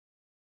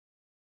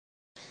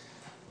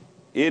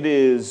It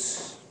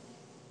is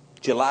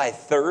July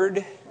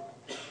 3rd,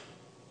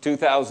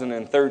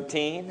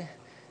 2013,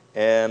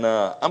 and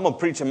I'm going to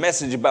preach a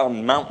message about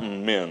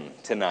mountain men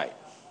tonight.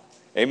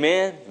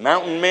 Amen?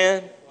 Mountain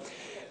men.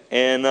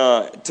 And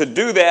to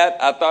do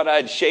that, I thought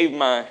I'd shave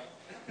my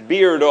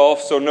beard off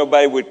so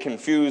nobody would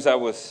confuse I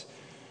was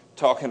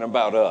talking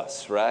about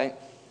us, right?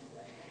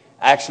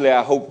 Actually,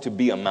 I hope to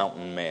be a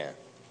mountain man.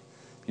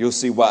 You'll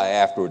see why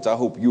afterwards. I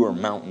hope you are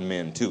mountain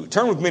men too.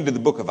 Turn with me to the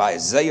book of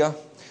Isaiah.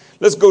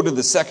 Let's go to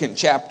the 2nd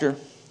chapter.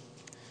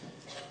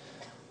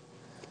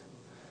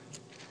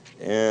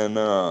 And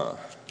I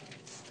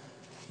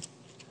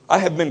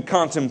have been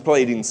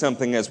contemplating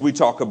something as we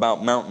talk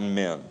about mountain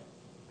men.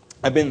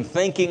 I've been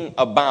thinking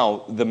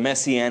about the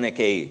Messianic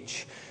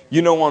age.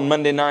 You know, on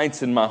Monday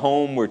nights in my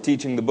home, we're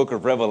teaching the book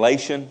of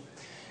Revelation.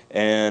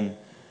 And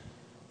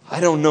I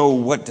don't know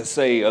what to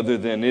say other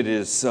than it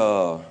is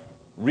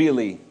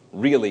really,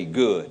 really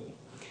good.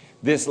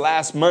 This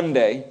last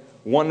Monday,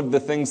 one of the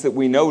things that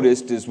we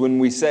noticed is when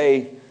we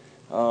say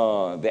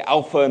the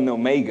Alpha and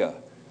Omega,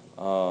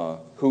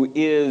 who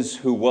is,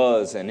 who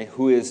was, and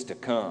who is to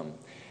come,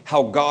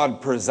 how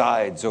God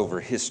presides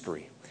over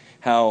history,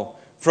 how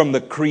from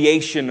the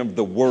creation of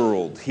the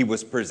world, he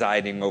was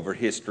presiding over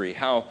history.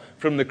 How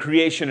from the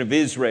creation of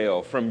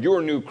Israel, from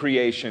your new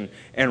creation,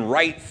 and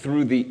right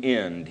through the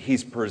end,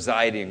 he's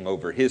presiding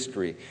over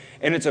history.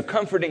 And it's a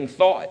comforting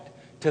thought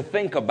to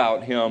think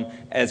about him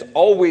as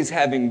always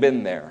having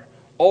been there,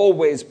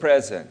 always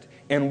present,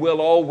 and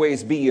will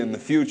always be in the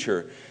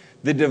future.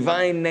 The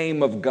divine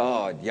name of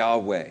God,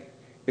 Yahweh,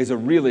 is a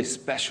really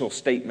special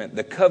statement.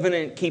 The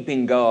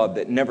covenant-keeping God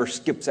that never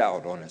skips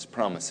out on his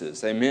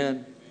promises.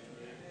 Amen?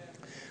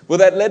 Well,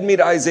 that led me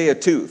to Isaiah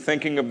 2,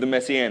 thinking of the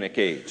Messianic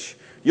age.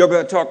 Y'all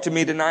going to talk to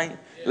me tonight?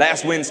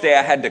 Last Wednesday,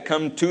 I had to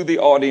come to the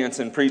audience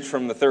and preach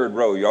from the 3rd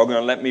row. Y'all going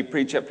to let me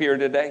preach up here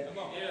today?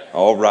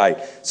 All right.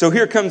 So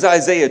here comes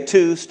Isaiah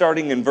 2,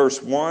 starting in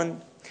verse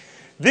 1.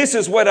 This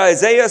is what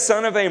Isaiah,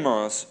 son of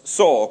Amos,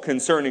 saw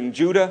concerning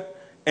Judah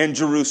and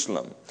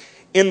Jerusalem.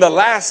 In the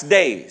last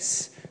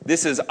days,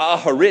 this is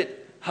Aharit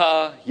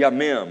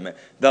Ha-Yamim,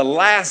 the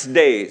last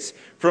days.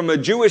 From a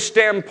Jewish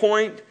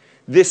standpoint,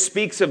 this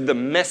speaks of the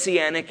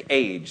Messianic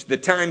age, the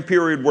time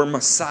period where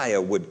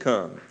Messiah would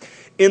come.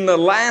 In the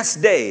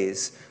last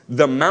days,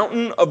 the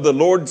mountain of the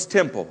Lord's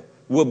temple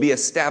will be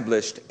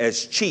established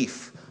as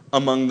chief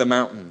among the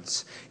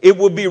mountains. It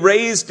will be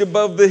raised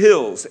above the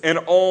hills, and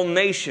all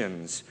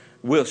nations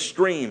will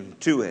stream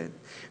to it.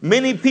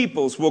 Many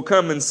peoples will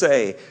come and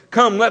say,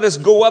 "Come, let us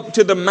go up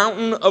to the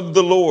mountain of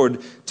the Lord,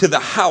 to the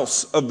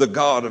house of the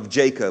God of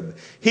Jacob.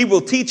 He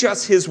will teach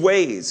us his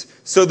ways,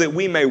 so that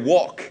we may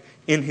walk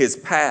in his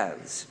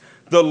paths.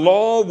 The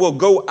law will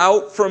go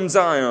out from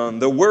Zion,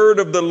 the word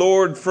of the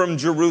Lord from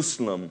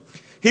Jerusalem.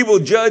 He will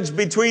judge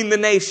between the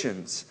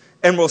nations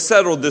and will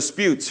settle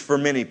disputes for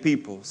many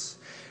peoples.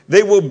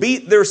 They will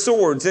beat their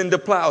swords into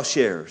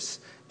plowshares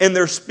and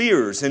their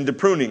spears into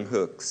pruning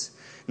hooks.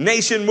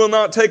 Nation will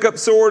not take up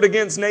sword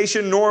against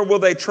nation, nor will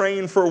they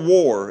train for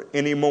war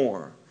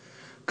anymore.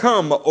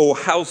 Come, O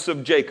house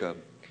of Jacob,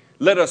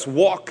 let us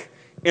walk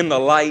in the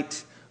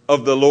light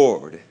of the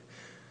Lord."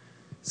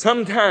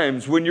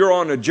 Sometimes when you're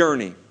on a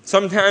journey,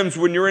 sometimes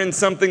when you're in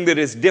something that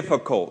is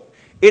difficult,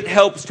 it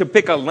helps to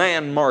pick a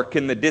landmark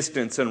in the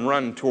distance and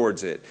run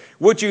towards it.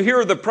 What you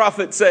hear the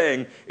prophet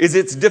saying is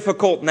it's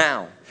difficult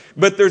now,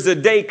 but there's a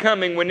day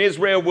coming when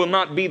Israel will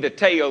not be the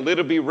tail,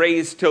 it'll be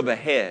raised till the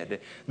head.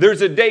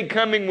 There's a day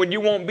coming when you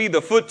won't be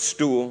the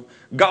footstool.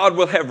 God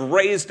will have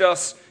raised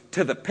us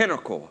to the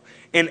pinnacle.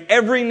 And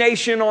every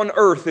nation on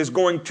earth is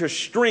going to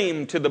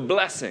stream to the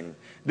blessing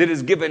that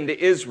is given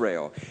to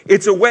Israel.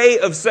 It's a way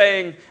of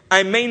saying,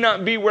 I may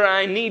not be where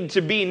I need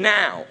to be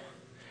now,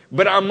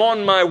 but I'm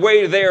on my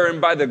way there, and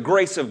by the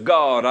grace of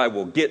God, I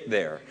will get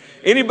there.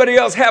 Anybody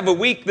else have a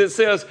week that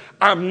says,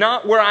 I'm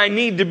not where I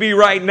need to be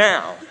right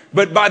now,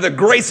 but by the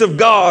grace of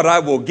God, I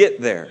will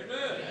get there?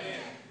 Amen.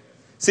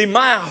 See,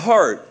 my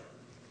heart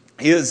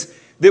is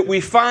that we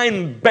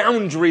find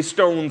boundary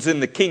stones in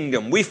the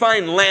kingdom. We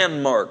find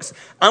landmarks.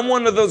 I'm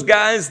one of those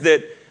guys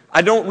that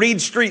I don't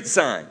read street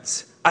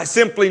signs. I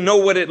simply know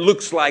what it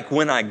looks like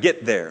when I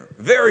get there.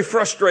 Very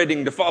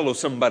frustrating to follow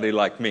somebody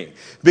like me,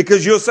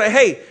 because you'll say,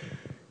 hey,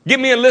 give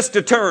me a list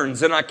of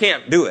turns, and I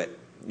can't do it,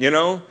 you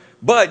know.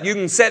 But you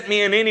can set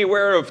me in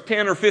anywhere of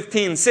 10 or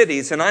 15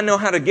 cities, and I know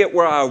how to get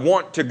where I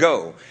want to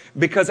go.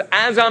 Because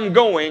as I'm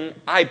going,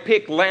 I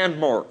pick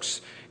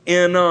landmarks.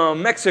 In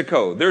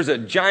Mexico, there's a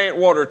giant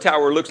water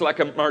tower, looks like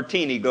a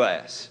martini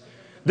glass.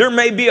 There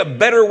may be a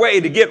better way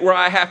to get where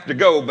I have to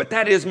go, but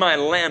that is my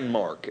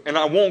landmark, and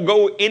I won't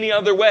go any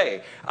other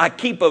way. I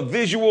keep a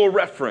visual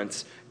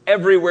reference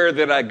everywhere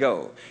that I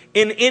go.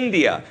 In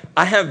India,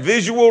 I have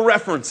visual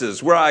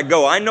references where I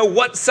go. I know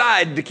what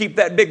side to keep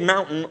that big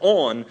mountain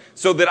on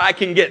so that I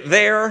can get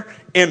there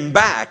and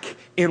back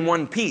in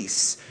one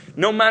piece.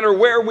 No matter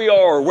where we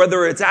are,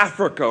 whether it's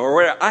Africa or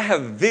where, I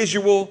have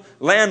visual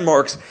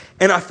landmarks.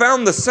 And I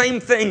found the same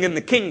thing in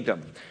the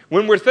kingdom.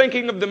 When we're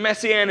thinking of the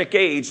Messianic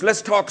age,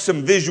 let's talk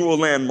some visual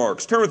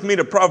landmarks. Turn with me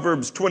to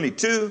Proverbs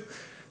 22,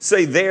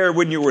 Say there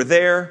when you were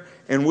there,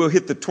 and we'll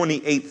hit the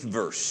 28th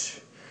verse.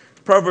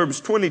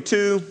 Proverbs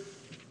 22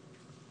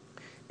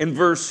 and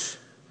verse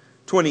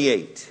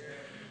 28.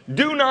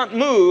 Do not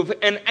move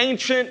an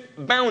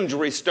ancient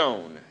boundary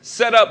stone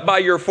set up by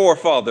your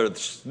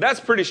forefathers. That's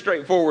pretty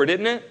straightforward,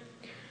 isn't it?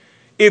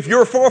 If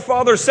your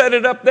forefathers set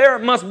it up there,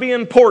 it must be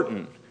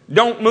important.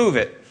 Don't move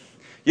it.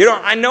 You know,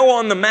 I know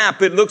on the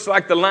map it looks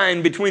like the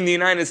line between the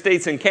United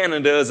States and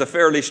Canada is a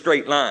fairly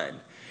straight line.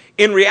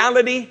 In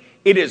reality,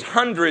 it is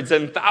hundreds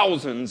and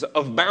thousands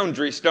of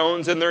boundary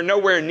stones, and they're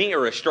nowhere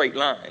near a straight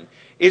line.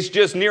 It's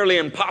just nearly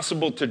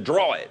impossible to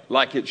draw it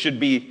like it should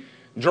be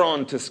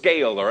drawn to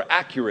scale or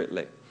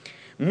accurately.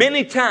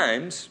 Many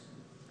times,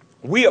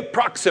 we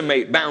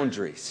approximate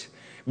boundaries.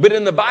 But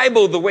in the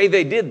Bible, the way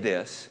they did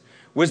this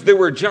was there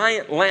were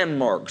giant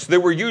landmarks. They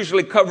were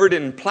usually covered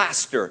in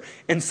plaster,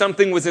 and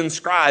something was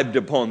inscribed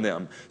upon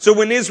them. So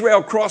when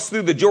Israel crossed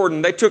through the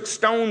Jordan, they took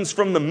stones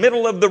from the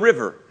middle of the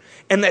river,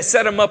 and they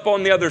set them up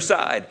on the other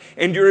side.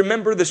 And you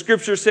remember the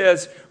scripture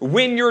says,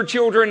 when your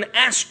children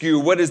ask you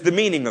what is the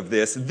meaning of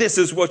this, this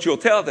is what you'll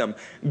tell them.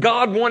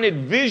 God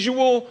wanted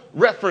visual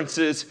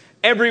references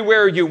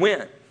everywhere you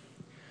went.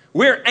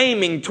 We're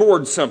aiming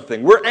towards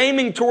something. We're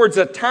aiming towards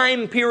a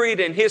time period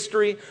in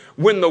history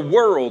when the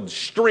world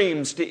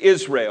streams to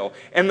Israel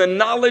and the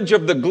knowledge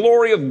of the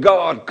glory of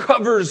God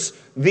covers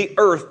the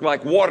earth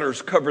like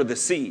waters cover the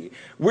sea.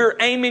 We're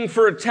aiming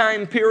for a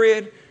time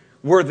period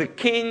where the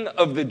King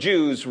of the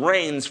Jews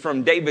reigns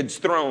from David's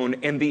throne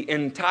and the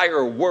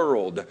entire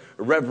world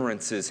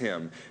reverences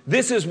him.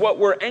 This is what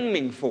we're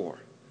aiming for.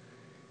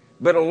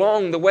 But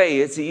along the way,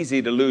 it's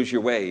easy to lose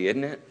your way,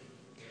 isn't it?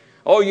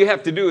 All you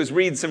have to do is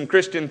read some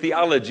Christian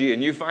theology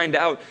and you find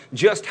out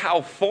just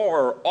how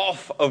far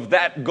off of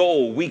that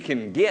goal we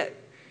can get.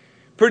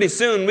 Pretty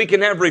soon we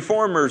can have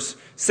reformers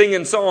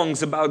singing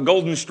songs about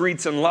golden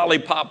streets and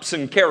lollipops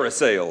and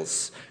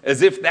carousels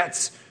as if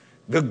that's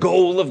the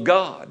goal of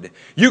God.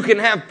 You can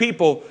have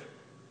people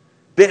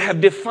that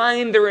have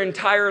defined their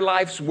entire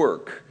life's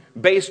work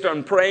based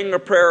on praying a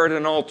prayer at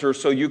an altar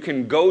so you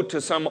can go to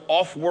some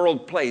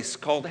off-world place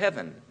called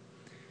heaven.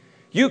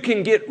 You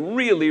can get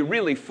really,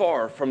 really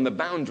far from the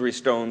boundary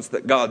stones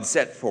that God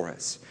set for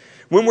us.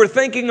 When we're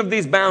thinking of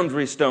these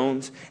boundary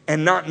stones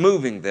and not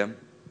moving them,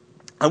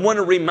 I want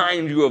to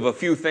remind you of a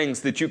few things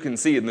that you can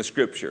see in the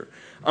Scripture.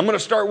 I'm going to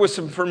start with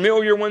some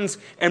familiar ones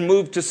and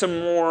move to some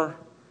more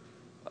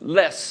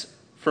less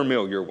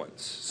familiar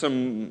ones.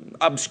 Some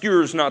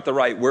obscure is not the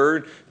right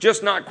word,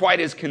 just not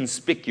quite as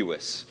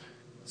conspicuous.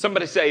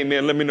 Somebody say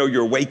amen. Let me know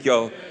you're awake,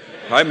 y'all.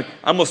 I'm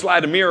going to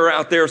slide a mirror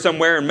out there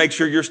somewhere and make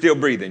sure you're still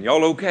breathing.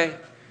 Y'all okay?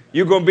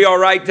 You going to be all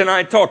right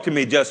tonight? Talk to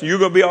me, Justin. You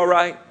going to be all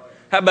right?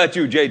 How about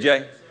you,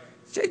 JJ?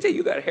 JJ,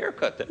 you got a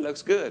haircut that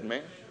looks good,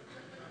 man.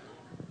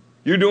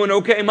 You doing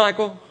okay,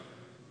 Michael?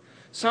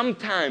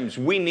 Sometimes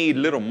we need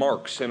little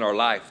marks in our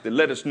life that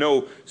let us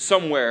know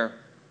somewhere,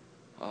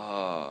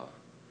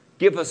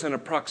 give us an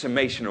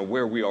approximation of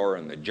where we are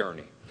in the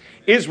journey.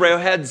 Israel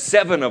had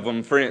 7 of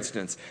them, for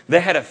instance. They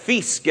had a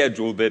feast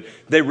schedule that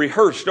they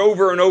rehearsed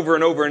over and over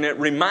and over, and it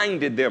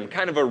reminded them,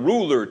 kind of a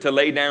ruler to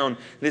lay down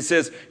that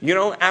says, you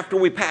know, after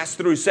we pass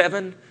through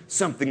 7,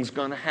 something's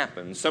going to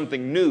happen.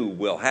 Something new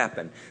will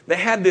happen. They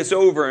had this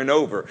over and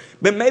over.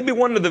 But maybe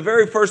one of the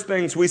very first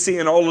things we see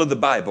in all of the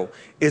Bible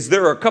is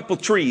there are a couple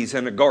trees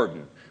in a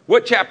garden.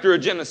 What chapter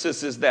of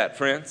Genesis is that,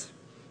 friends?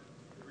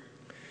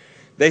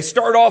 They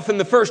start off in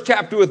the first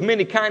chapter with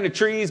many kind of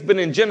trees, but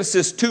in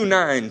Genesis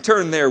 2:9,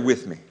 turn there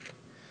with me.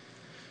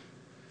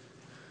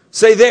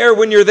 Say there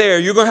when you're there.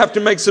 You're going to have to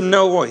make some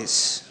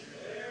noise.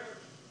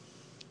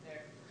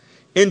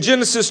 In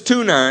Genesis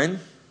 2:9,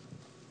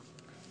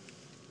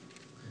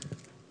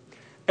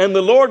 and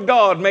the Lord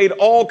God made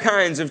all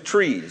kinds of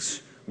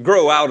trees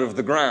grow out of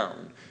the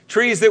ground,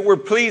 trees that were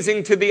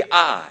pleasing to the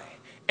eye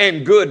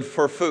and good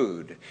for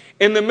food.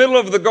 In the middle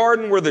of the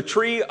garden were the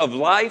tree of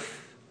life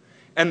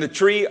and the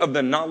tree of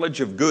the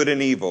knowledge of good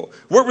and evil.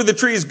 What were the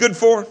trees good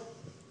for?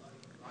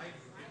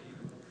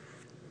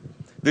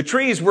 The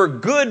trees were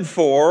good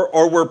for,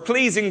 or were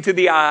pleasing to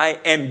the eye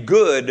and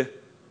good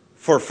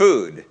for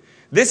food.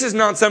 This is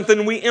not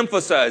something we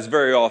emphasize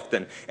very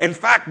often. In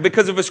fact,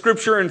 because of a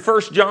scripture in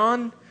 1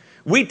 John,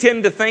 we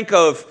tend to think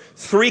of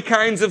 3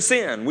 kinds of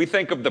sin. We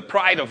think of the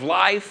pride of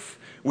life.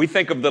 We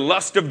think of the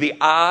lust of the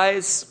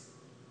eyes.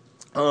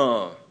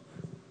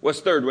 What's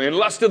the third one? And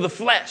lust of the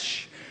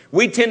flesh.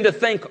 We tend to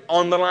think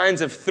on the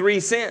lines of 3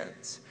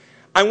 sins.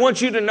 I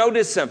want you to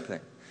notice something.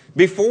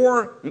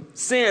 Before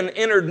sin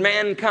entered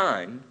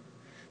mankind,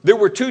 there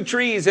were 2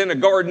 trees in a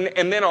garden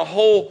and then a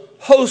whole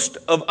host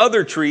of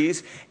other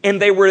trees,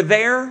 and they were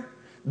there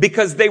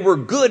because they were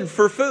good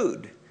for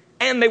food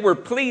and they were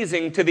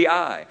pleasing to the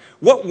eye.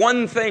 What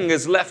one thing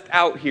is left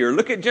out here?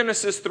 Look at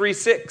Genesis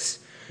 3:6.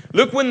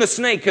 Look when the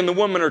snake and the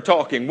woman are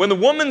talking. When the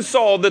woman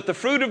saw that the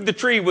fruit of the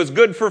tree was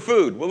good for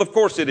food, well, of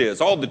course it is.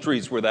 All the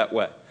trees were that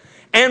way.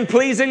 And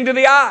pleasing to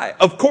the eye.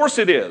 Of course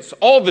it is.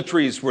 All the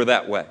trees were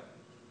that way.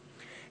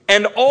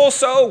 And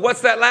also,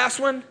 what's that last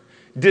one?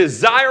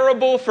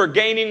 desirable for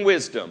gaining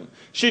wisdom.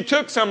 She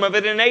took some of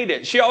it and ate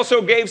it. She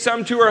also gave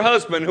some to her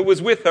husband who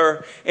was with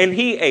her, and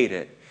he ate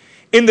it.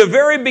 In the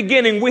very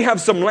beginning, we have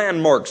some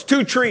landmarks.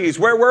 2 trees.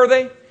 Where were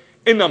they?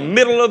 In the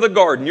middle of the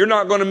garden. You're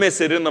not going to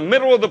miss it. In the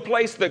middle of the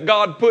place that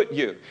God put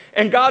you.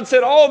 And God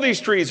said, all these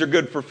trees are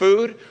good for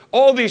food.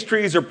 All these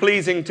trees are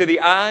pleasing to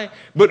the eye.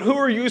 But who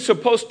are you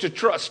supposed to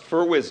trust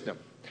for wisdom?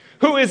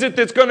 Who is it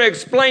that's going to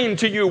explain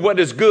to you what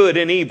is good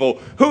and evil?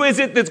 Who is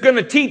it that's going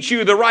to teach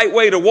you the right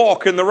way to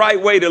walk and the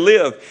right way to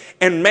live?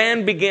 And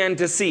man began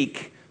to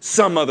seek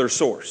some other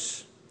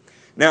source.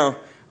 Now,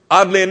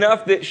 oddly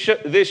enough,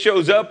 this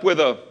shows up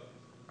with a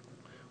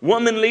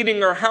woman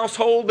leading her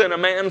household and a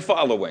man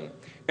following.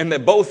 And they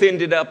both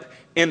ended up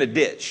in a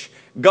ditch.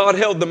 God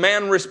held the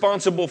man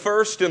responsible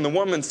first and the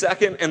woman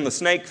second and the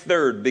snake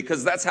third,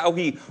 because that's how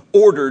he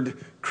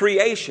ordered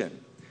creation.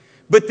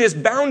 But this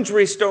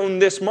boundary stone,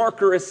 this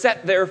marker, is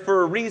set there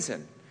for a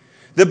reason.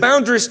 The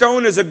boundary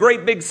stone is a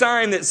great big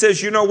sign that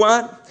says, you know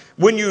what?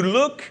 When you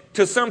look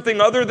to something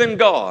other than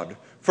God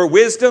for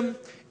wisdom,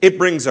 it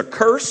brings a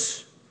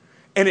curse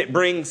and it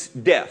brings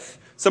death.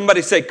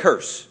 Somebody say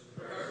curse.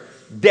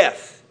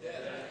 Death.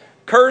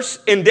 Curse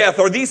and death.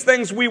 Are these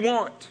things we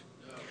want?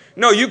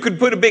 No, you could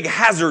put a big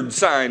hazard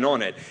sign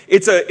on it.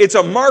 It's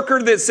a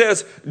marker that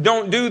says,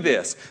 don't do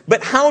this.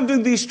 But how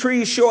do these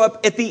trees show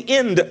up at the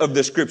end of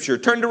the scripture?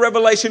 Turn to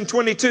Revelation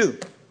 22.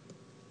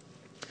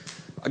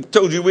 I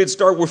told you we'd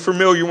start with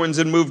familiar ones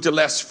and move to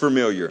less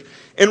familiar.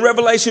 In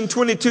Revelation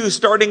 22,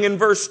 starting in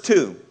verse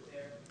 2.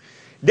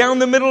 Down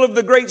the middle of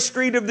the great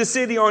street of the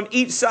city, on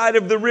each side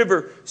of the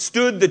river,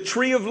 stood the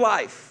tree of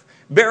life,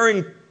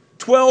 bearing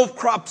 12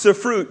 crops of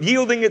fruit,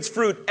 yielding its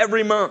fruit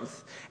every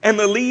month. And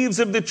the leaves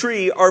of the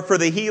tree are for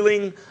the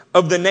healing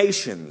of the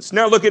nations.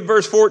 Now look at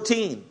verse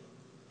 14.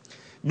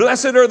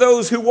 Blessed are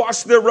those who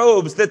wash their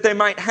robes, that they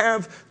might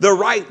have the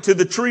right to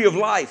the tree of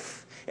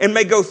life, and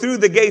may go through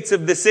the gates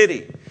of the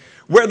city.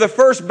 Where the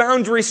first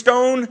boundary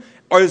stone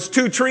is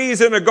 2 trees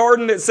in a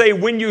garden that say,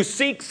 when you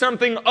seek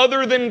something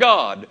other than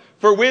God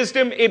for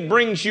wisdom, it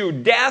brings you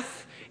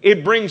death,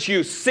 it brings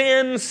you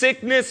sin,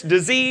 sickness,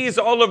 disease,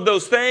 all of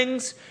those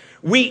things.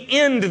 We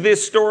end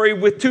this story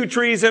with 2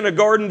 trees in a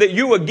garden that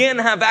you again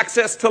have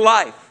access to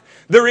life.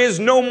 There is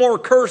no more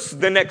curse,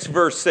 the next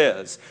verse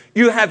says.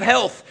 You have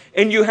health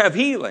and you have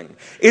healing.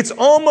 It's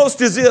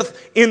almost as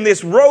if in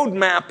this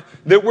roadmap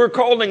that we're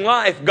calling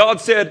life, God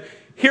said,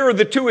 here are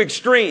the 2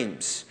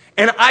 extremes.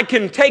 And I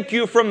can take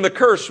you from the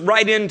curse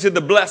right into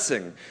the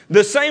blessing.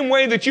 The same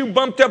way that you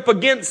bumped up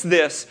against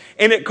this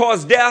and it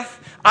caused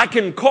death, I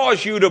can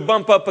cause you to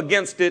bump up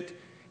against it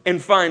and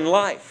find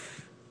life.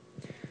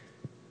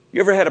 You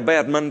ever had a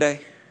bad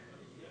Monday?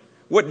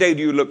 What day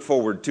do you look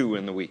forward to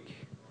in the week?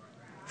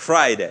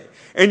 Friday.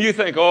 And you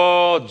think,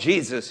 oh,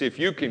 Jesus, if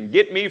you can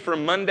get me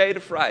from Monday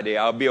to Friday,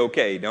 I'll be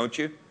okay, don't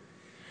you?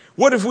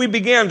 What if we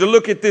began to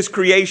look at this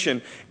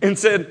creation and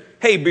said,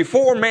 hey,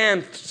 before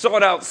man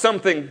sought out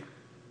something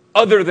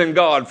other than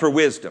God for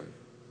wisdom,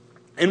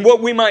 and what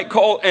we might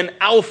call an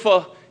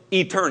alpha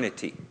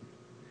eternity,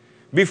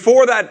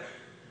 before that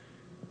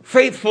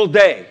faithful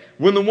day,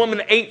 when the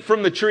woman ate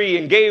from the tree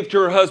and gave to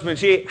her husband,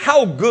 she ate,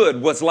 how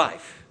good was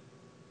life?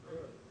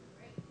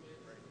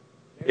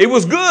 It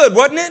was good,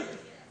 wasn't it?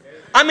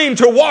 I mean,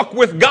 to walk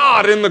with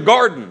God in the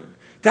garden,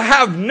 to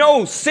have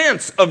no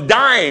sense of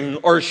dying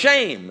or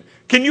shame.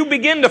 Can you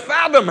begin to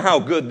fathom how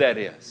good that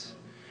is?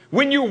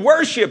 When you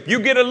worship, you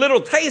get a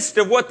little taste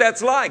of what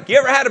that's like. You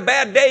ever had a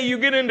bad day, you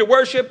get into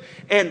worship,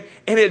 and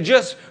it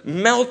just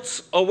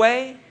melts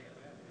away?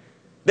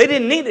 They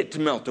didn't need it to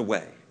melt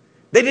away.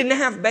 They didn't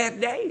have bad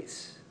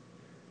days.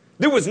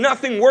 There was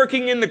nothing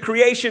working in the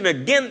creation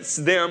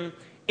against them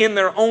in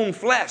their own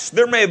flesh.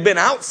 There may have been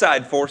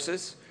outside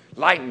forces.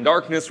 Light and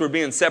darkness were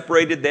being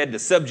separated. They had to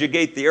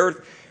subjugate the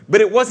earth.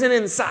 But it wasn't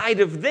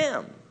inside of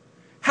them.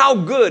 How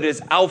good is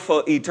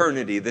alpha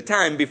eternity, the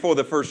time before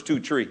the first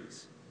 2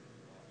 trees?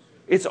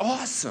 It's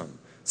awesome.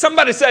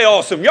 Somebody say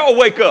awesome. Y'all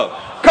wake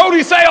up.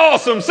 Cody, say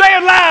awesome. Say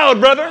it loud,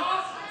 brother.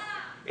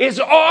 It's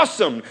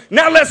awesome.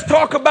 Now let's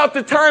talk about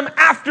the time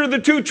after the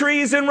 2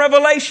 trees in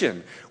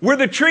Revelation, where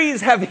the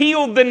trees have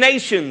healed the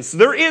nations.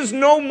 There is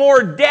no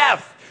more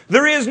death.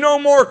 There is no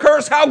more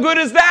curse. How good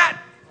is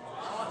that?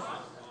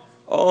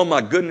 Oh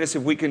my goodness,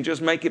 if we can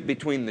just make it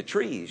between the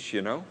trees,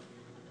 you know.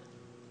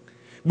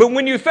 But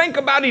when you think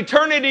about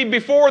eternity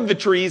before the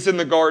trees in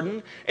the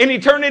garden and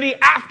eternity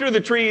after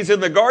the trees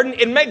in the garden,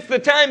 it makes the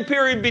time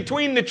period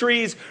between the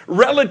trees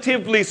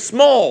relatively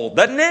small,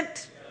 doesn't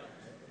it?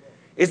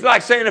 It's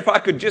like saying if I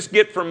could just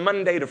get from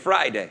Monday to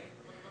Friday.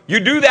 You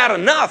do that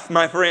enough,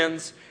 my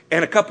friends,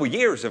 and a couple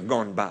years have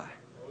gone by.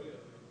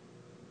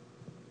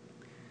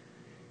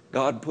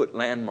 God put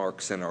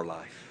landmarks in our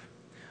life.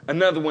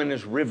 Another one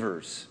is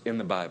rivers in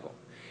the Bible.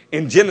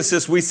 In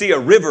Genesis, we see a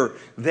river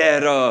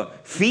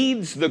that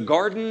feeds the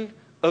Garden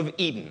of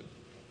Eden.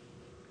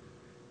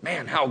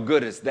 Man, how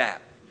good is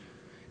that?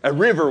 A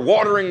river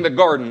watering the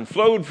garden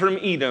flowed from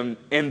Eden,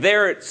 and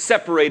there it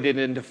separated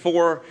into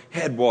 4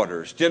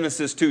 headwaters.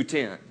 Genesis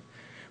 2:10.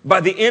 By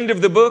the end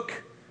of the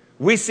book,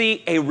 we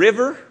see a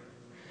river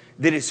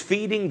that is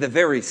feeding the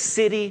very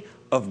city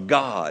of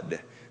God.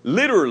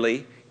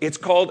 Literally, it's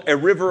called a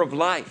river of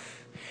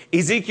life.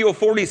 Ezekiel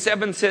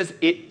 47 says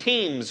it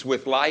teems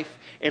with life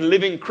and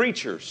living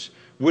creatures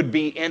would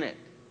be in it.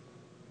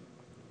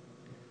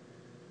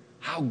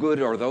 How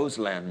good are those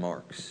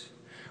landmarks?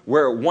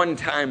 Where at one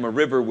time a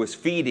river was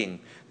feeding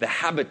the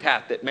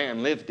habitat that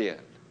man lived in.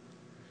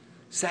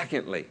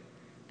 Secondly,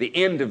 the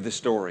end of the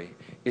story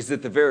is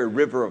that the very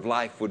river of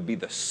life would be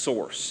the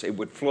source. It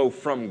would flow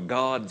from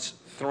God's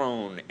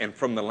throne and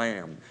from the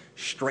Lamb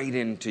straight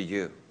into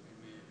you.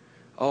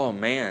 Oh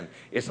man,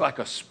 it's like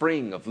a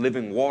spring of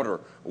living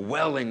water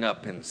welling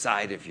up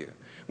inside of you.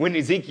 When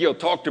Ezekiel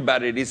talked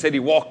about it, he said he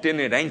walked in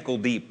it ankle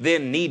deep,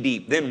 then knee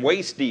deep, then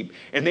waist deep,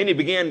 and then he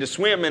began to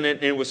swim in it,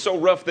 and it was so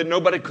rough that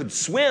nobody could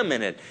swim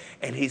in it.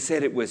 And he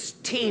said it was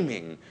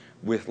teeming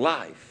with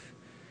life.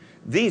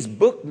 These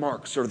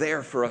bookmarks are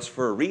there for us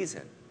for a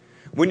reason.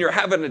 When you're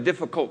having a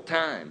difficult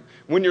time,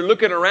 when you're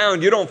looking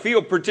around, you don't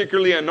feel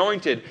particularly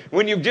anointed,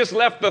 when you've just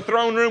left the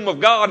throne room of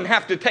God and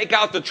have to take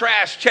out the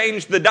trash,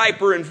 change the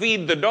diaper, and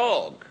feed the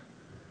dog,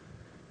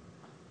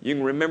 you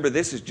can remember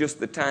this is just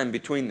the time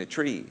between the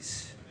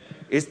trees.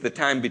 It's the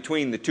time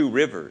between the two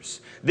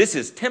rivers. This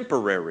is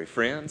temporary,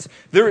 friends.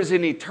 There is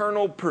an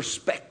eternal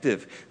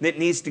perspective that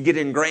needs to get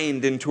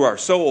ingrained into our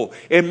soul.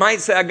 It might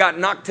say, I got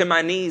knocked to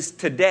my knees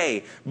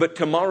today, but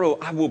tomorrow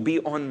I will be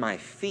on my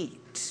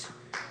feet.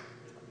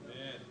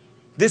 Amen.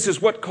 This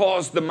is what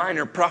caused the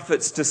minor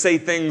prophets to say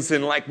things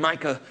in like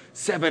Micah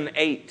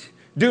 7:8.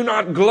 Do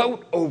not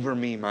gloat over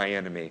me, my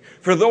enemy,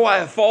 for though I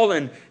have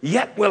fallen,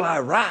 yet will I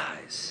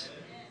rise.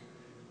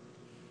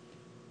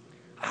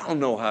 I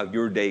don't know how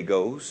your day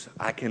goes.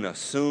 I can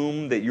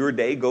assume that your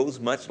day goes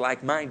much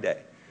like my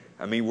day.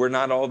 I mean, we're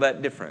not all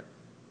that different.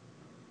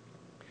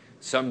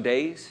 Some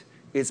days,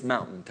 it's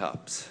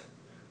mountaintops.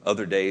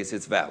 Other days,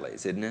 it's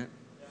valleys, isn't it?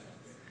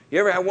 You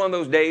ever have one of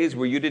those days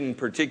where you didn't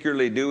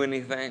particularly do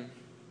anything?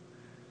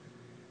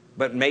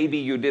 But maybe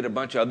you did a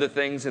bunch of other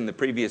things in the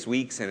previous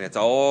weeks and it's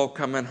all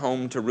coming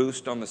home to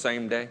roost on the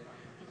same day?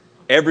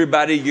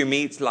 Everybody you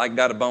meet's like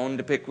got a bone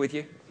to pick with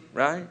you,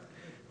 right?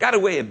 Got a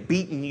way of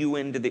beating you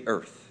into the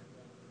earth.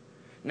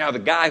 Now, the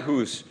guy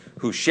who's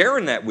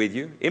sharing that with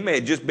you, it may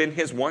have just been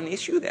his one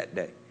issue that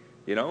day,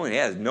 and he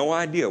has no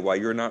idea why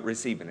you're not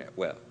receiving it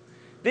well.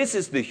 This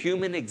is the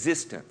human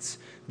existence.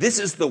 This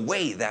is the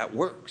way that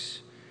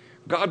works.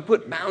 God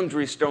put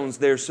boundary stones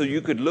there so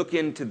you could look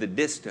into the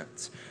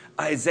distance.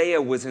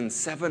 Isaiah was in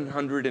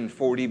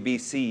 740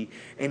 BC,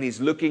 and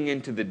he's looking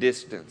into the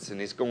distance, and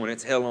he's going,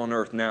 it's hell on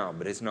earth now,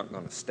 but it's not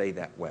going to stay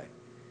that way.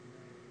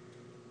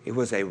 It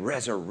was a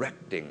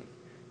resurrecting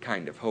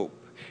kind of hope.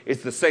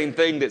 It's the same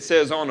thing that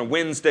says on a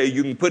Wednesday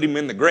you can put him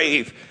in the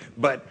grave,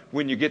 but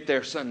when you get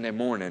there Sunday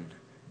morning,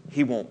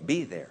 he won't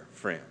be there,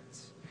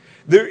 friends.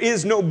 There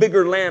is no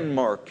bigger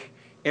landmark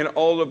in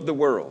all of the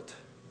world,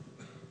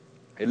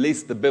 at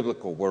least the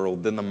biblical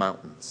world, than the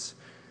mountains.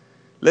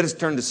 Let us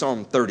turn to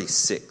Psalm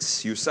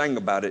 36. You sang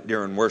about it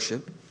during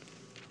worship.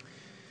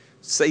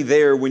 Say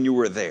there when you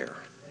were there.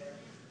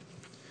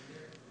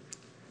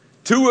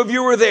 Two of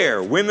you are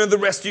there. When are the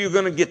rest of you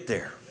going to get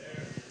there?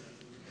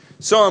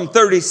 Psalm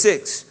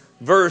 36,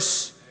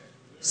 verse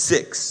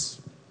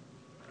 6.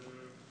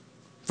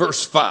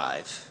 Verse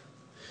 5.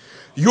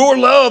 Your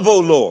love, O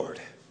Lord,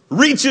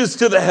 reaches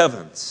to the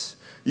heavens.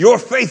 Your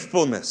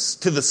faithfulness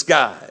to the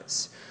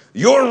skies.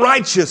 Your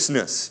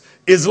righteousness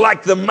is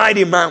like the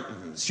mighty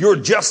mountains. Your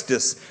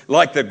justice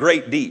like the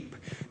great deep.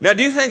 Now,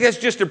 do you think that's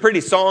just a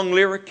pretty song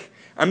lyric?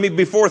 I mean,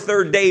 before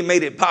Third Day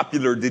made it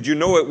popular, did you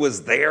know it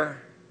was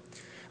there?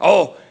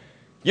 Oh,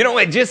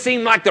 it just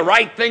seemed like the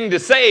right thing to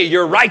say.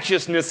 Your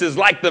righteousness is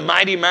like the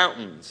mighty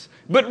mountains.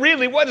 But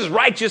really, what does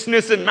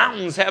righteousness and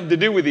mountains have to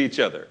do with each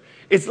other?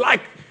 It's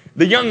like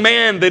the young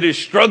man that is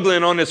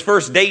struggling on his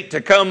first date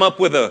to come up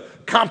with a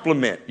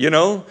compliment,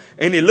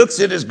 and he looks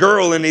at his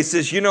girl and he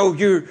says,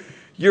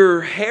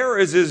 your hair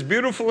is as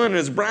beautiful and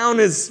as brown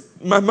as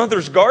my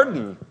mother's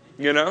garden,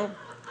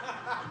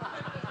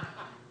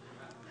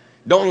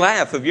 Don't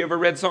laugh. Have you ever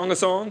read Song of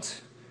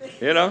Songs?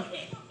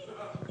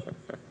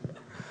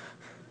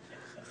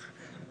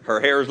 Her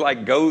hair is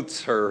like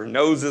goats. Her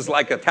nose is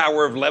like a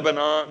tower of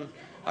Lebanon.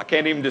 I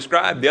can't even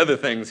describe the other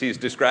things he's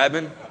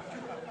describing.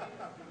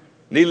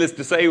 Needless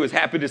to say, he was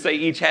happy to say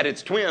each had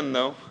its twin,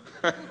 though.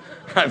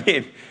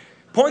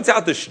 Points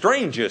out the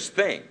strangest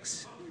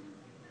things.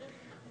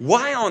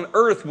 Why on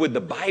earth would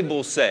the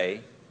Bible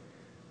say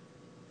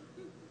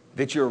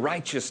that your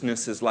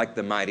righteousness is like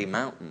the mighty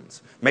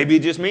mountains? Maybe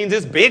it just means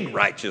it's big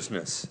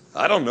righteousness.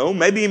 I don't know.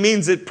 Maybe it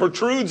means it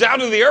protrudes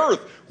out of the earth.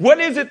 What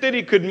is it that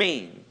it could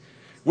mean?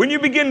 When you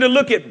begin to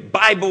look at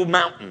Bible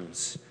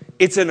mountains,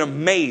 it's an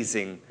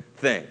amazing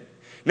thing.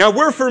 Now,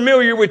 we're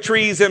familiar with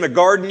trees in a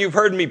garden. You've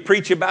heard me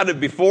preach about it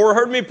before.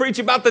 Heard me preach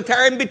about the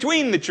time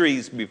between the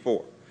trees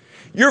before.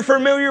 You're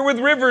familiar with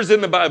rivers in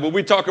the Bible.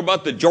 We talk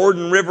about the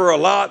Jordan River a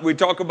lot. We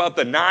talk about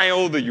the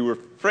Nile, the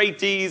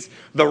Euphrates,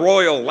 the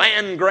Royal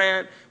Land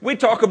Grant. We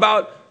talk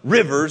about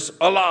rivers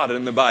a lot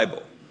in the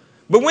Bible.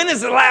 But when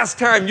is the last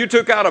time you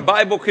took out a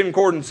Bible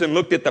concordance and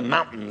looked at the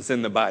mountains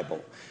in the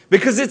Bible?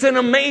 Because it's an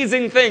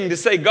amazing thing to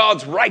say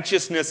God's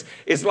righteousness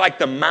is like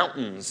the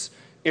mountains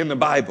in the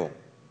Bible.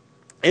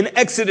 In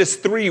Exodus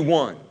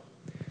 3:1,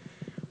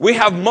 we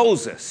have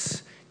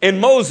Moses. And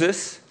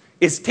Moses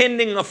is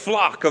tending a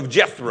flock of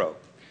Jethro.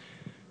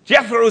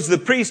 Jethro is the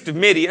priest of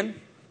Midian.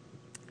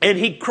 And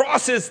he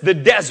crosses the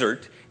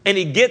desert and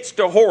he gets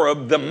to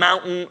Horeb, the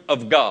mountain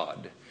of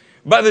God.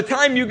 By the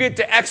time you get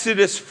to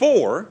Exodus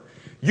 4,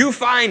 you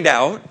find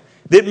out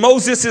that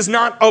Moses is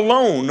not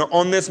alone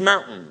on this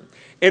mountain.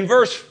 In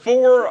verse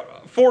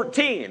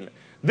 14,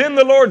 then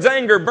the Lord's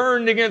anger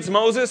burned against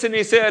Moses, and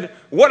he said,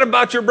 what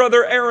about your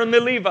brother Aaron the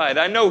Levite?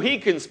 I know he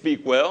can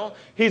speak well.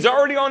 He's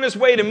already on his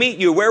way to meet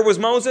you. Where was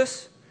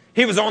Moses?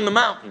 He was on the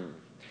mountain.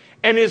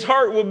 And his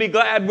heart will be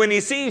glad when he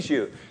sees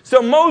you.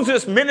 So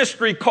Moses'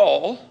 ministry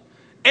call,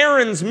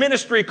 Aaron's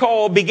ministry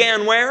call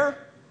began where?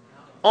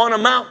 On a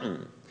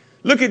mountain.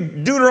 Look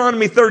at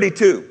Deuteronomy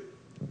 32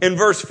 in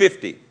verse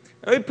 50.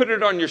 Let me put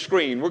it on your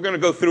screen. We're going to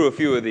go through a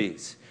few of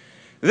these.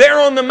 There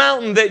on the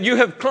mountain that you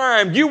have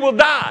climbed, you will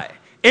die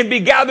and be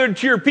gathered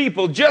to your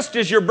people, just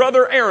as your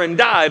brother Aaron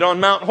died on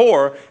Mount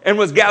Hor and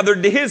was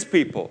gathered to his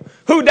people.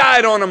 Who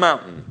died on a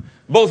mountain?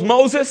 Both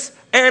Moses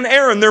and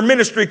Aaron. Their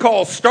ministry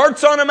call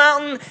starts on a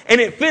mountain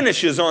and it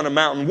finishes on a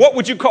mountain. What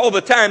would you call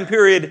the time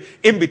period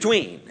in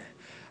between?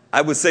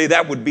 I would say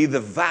that would be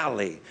the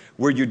valley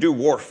where you do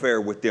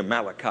warfare with the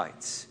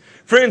Amalekites.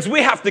 Friends,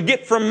 we have to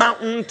get from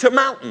mountain to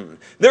mountain.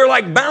 They're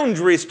like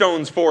boundary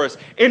stones for us.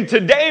 And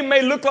today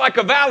may look like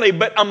a valley,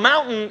 but a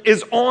mountain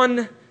is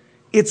on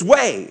its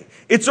way.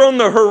 It's on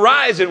the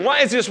horizon. Why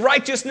is this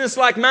righteousness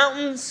like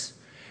mountains?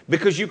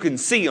 Because you can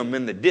see them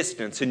in the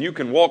distance and you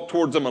can walk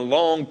towards them a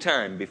long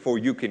time before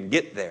you can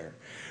get there.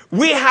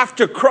 We have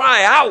to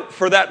cry out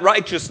for that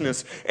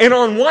righteousness. And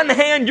on one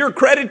hand, you're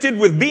credited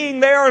with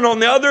being there, and on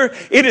the other,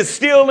 it is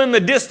still in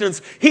the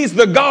distance. He's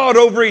the God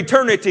over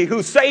eternity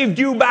who saved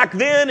you back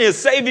then, is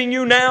saving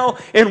you now,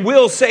 and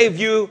will save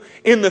you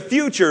in the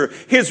future.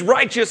 His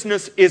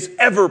righteousness is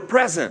ever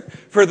present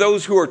for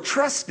those who are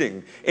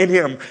trusting in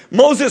Him.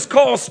 Moses'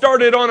 call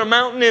started on a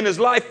mountain and his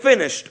life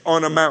finished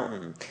on a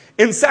mountain.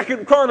 In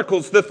 2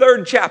 Chronicles, the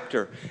 3rd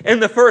chapter, in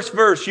the 1st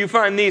verse, you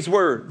find these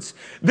words.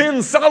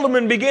 Then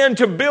Solomon began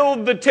to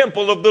build the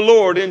temple of the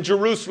Lord in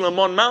Jerusalem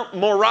on Mount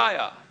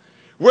Moriah,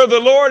 where the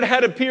Lord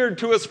had appeared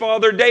to his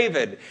father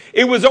David.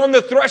 It was on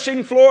the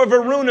threshing floor of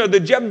Araunah, the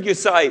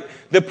Jebusite,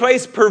 the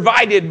place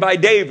provided by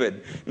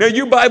David. Now,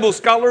 you Bible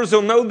scholars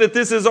will know that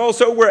this is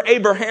also where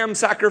Abraham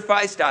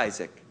sacrificed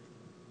Isaac.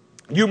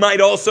 You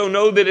might also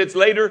know that it's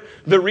later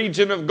the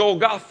region of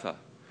Golgotha.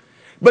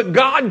 But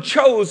God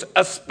chose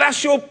a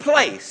special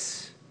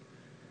place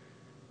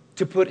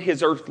to put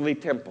his earthly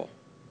temple.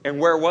 And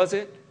where was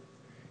it?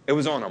 It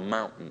was on a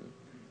mountain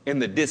in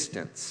the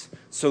distance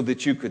so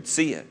that you could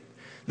see it.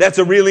 That's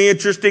a really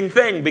interesting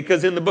thing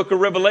because in the book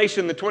of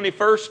Revelation, the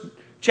 21st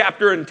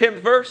chapter and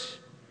 10th verse,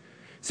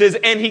 says,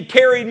 and he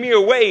carried me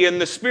away in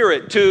the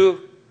spirit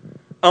to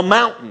a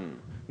mountain,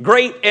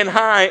 great and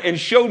high, and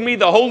showed me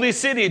the holy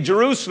city,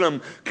 Jerusalem,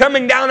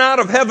 coming down out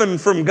of heaven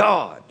from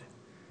God.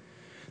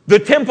 The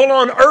temple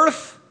on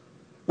earth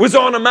was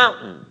on a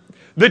mountain.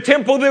 The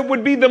temple that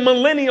would be the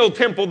millennial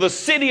temple, the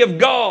city of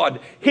God,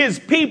 his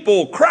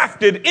people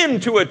crafted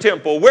into a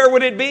temple. Where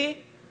would it be?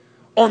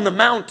 On the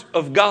Mount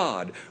of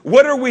God.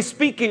 What are we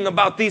speaking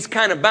about these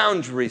kind of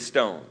boundary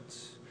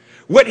stones?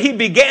 What he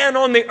began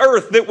on the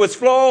earth that was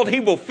flawed,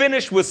 he will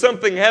finish with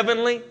something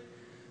heavenly,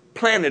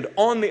 planted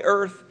on the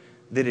earth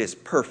that is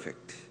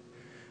perfect.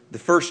 The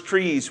first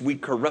trees we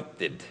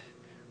corrupted,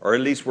 or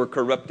at least were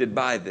corrupted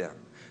by them.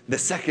 The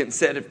second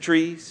set of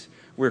trees,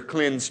 we're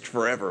cleansed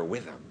forever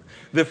with them.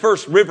 The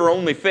first river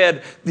only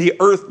fed the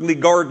earthly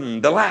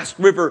garden. The last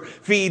river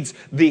feeds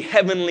the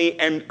heavenly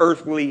and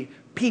earthly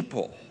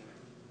people.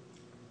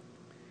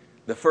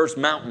 The first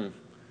mountain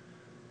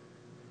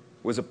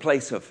was a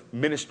place of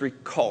ministry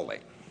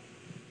calling.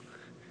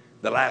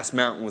 The last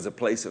mountain was a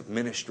place of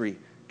ministry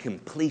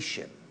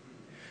completion.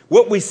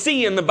 What we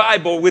see in the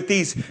Bible with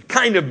these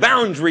kind of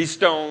boundary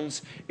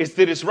stones is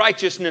that his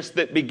righteousness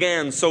that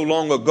began so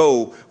long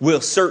ago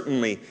will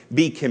certainly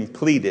be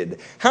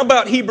completed. How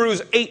about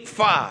Hebrews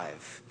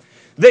 8:5?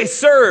 They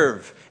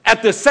serve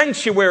at the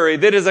sanctuary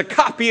that is a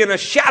copy and a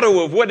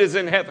shadow of what is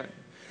in heaven.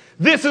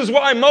 This is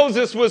why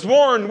Moses was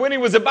warned when he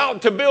was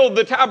about to build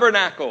the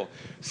tabernacle.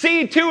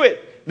 See to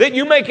it that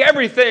you make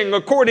everything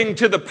according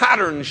to the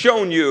pattern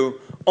shown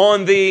you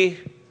on the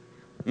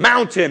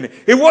mountain.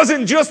 It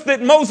wasn't just that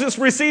Moses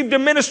received a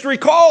ministry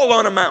call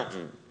on a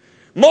mountain.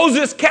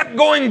 Moses kept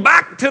going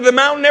back to the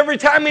mountain every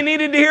time he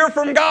needed to hear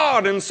from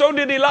God, and so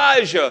did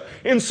Elijah,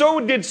 and so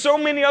did so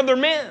many other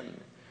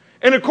men.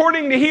 And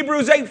according to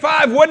Hebrews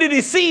 8:5, what did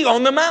he see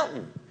on the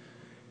mountain?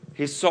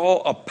 He saw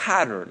a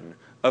pattern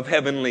of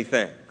heavenly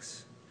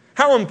things.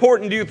 How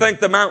important do you think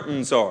the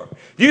mountains are?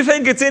 Do you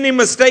think it's any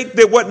mistake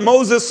that what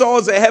Moses saw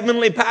is a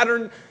heavenly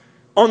pattern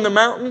on the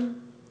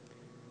mountain?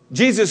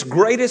 Jesus'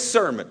 greatest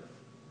sermon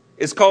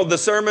is called the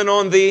Sermon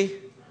on the...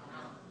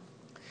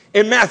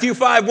 In Matthew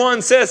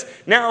 5:1 says,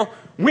 now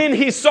when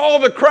he saw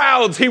the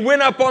crowds, he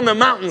went up on the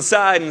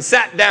mountainside and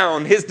sat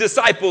down. His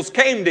disciples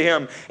came to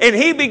him, and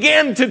he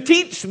began to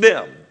teach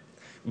them.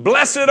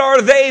 Blessed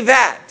are they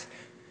that.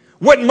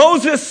 What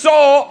Moses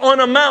saw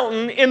on a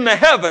mountain in the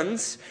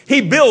heavens,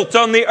 he built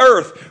on the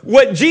earth.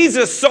 What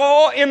Jesus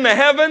saw in the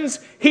heavens,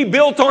 he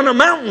built on a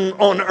mountain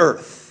on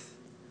earth.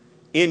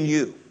 In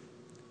you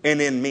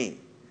and in me.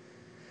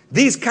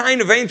 These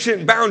kind of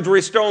ancient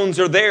boundary stones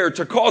are there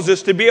to cause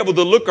us to be able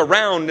to look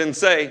around and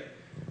say,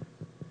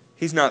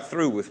 he's not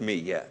through with me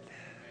yet.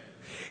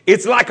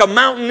 It's like a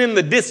mountain in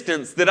the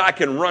distance that I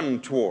can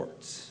run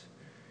towards.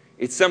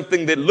 It's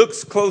something that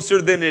looks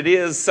closer than it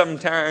is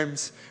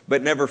sometimes,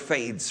 but never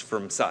fades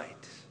from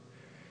sight.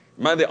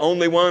 Am I the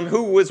only one?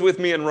 Who was with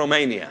me in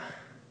Romania?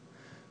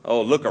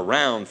 Oh, look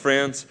around,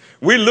 friends.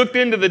 We looked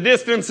into the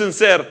distance and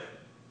said,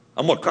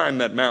 I'm going to climb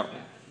that mountain.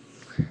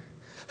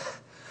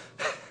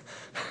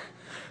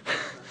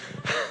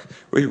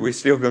 We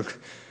still going to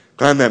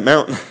climb that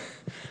mountain.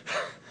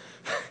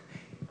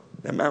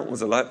 That mountain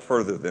was a lot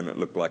further than it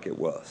looked like it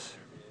was.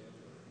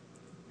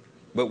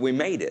 But we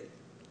made it.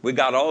 We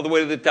got all the way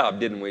to the top,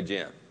 didn't we,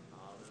 Jim?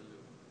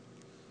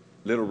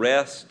 Little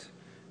rest,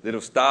 little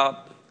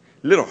stop,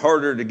 a little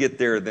harder to get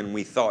there than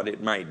we thought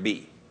it might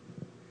be.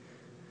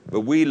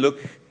 But we look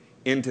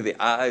into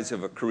the eyes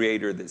of a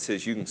creator that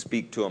says you can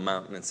speak to a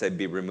mountain and say,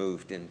 be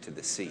removed into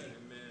the sea.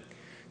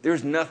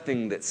 There's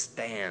nothing that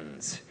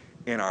stands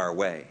in our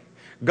way.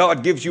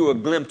 God gives you a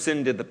glimpse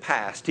into the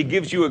past. He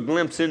gives you a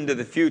glimpse into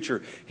the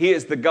future. He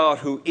is the God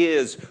who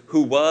is,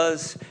 who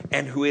was,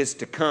 and who is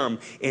to come.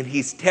 And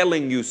He's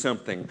telling you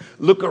something.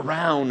 Look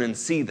around and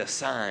see the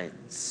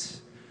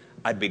signs.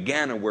 I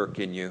began a work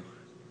in you,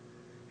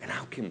 and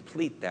I'll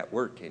complete that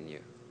work in you.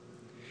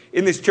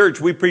 In this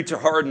church, we preach a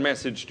hard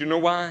message. Do you know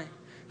why?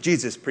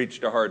 Jesus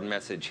preached a hard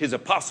message. His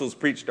apostles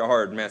preached a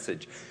hard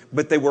message.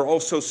 But they were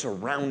also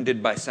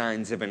surrounded by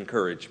signs of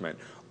encouragement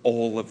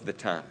all of the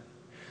time.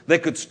 They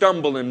could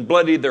stumble and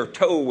bloody their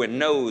toe and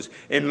nose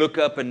and look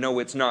up and know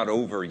it's not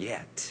over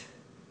yet.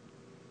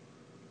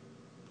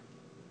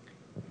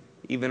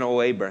 Even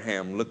old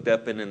Abraham looked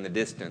up and in the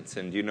distance,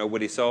 and do you know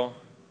what he saw?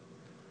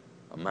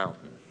 A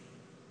mountain.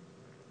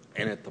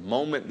 And at the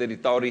moment that he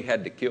thought he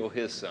had to kill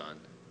his son,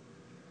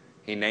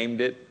 he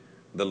named it,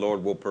 the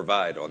Lord will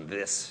provide on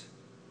this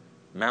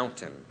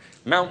mountain.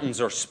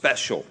 Mountains are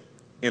special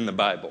in the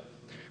Bible.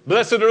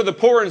 Blessed are the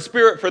poor in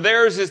spirit, for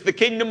theirs is the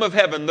kingdom of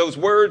heaven. Those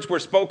words were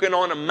spoken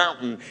on a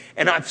mountain,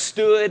 and I've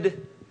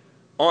stood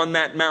on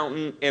that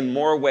mountain in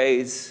more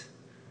ways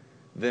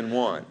than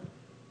one.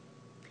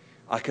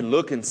 I can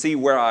look and see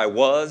where I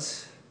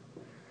was,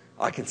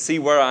 I can see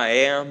where I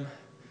am,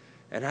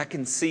 and I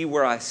can see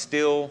where I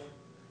still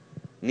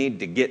need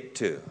to get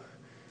to.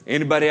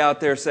 Anybody out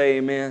there say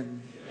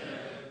amen? Amen.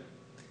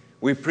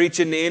 We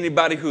preaching to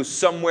anybody who's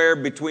somewhere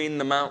between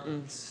the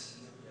mountains?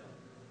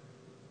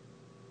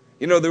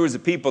 You know, there was a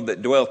people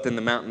that dwelt in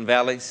the mountain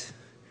valleys.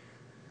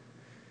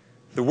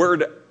 The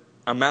word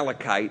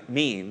Amalekite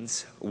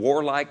means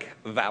warlike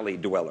valley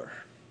dweller.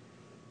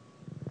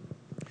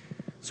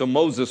 So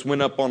Moses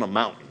went up on a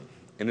mountain,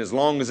 and as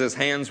long as his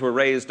hands were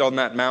raised on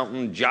that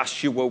mountain,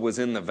 Joshua was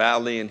in the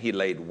valley and he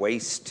laid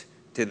waste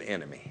to the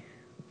enemy.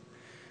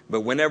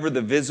 But whenever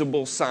the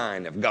visible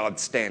sign of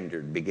God's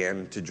standard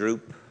began to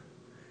droop,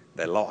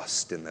 they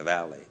lost in the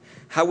valley.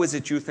 How is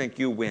it you think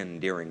you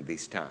win during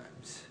these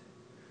times?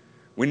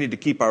 We need to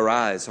keep our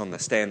eyes on the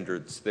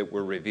standards that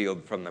were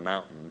revealed from the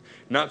mountain.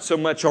 Not so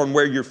much on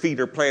where your feet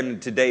are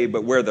planted today,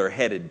 but where they're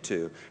headed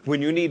to.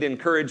 When you need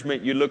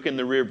encouragement, you look in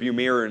the rearview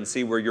mirror and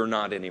see where you're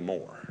not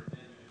anymore.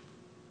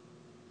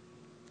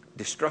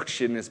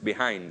 Destruction is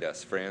behind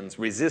us, friends.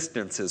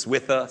 Resistance is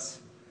with us.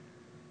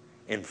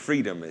 And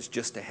freedom is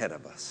just ahead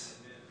of us.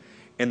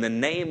 In the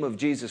name of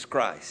Jesus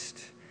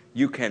Christ,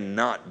 you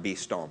cannot be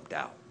stomped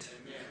out.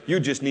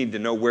 You just need to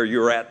know where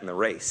you're at in the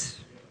race.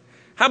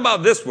 How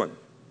about this one?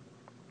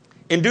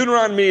 In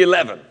Deuteronomy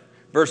 11,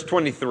 verse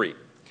 23,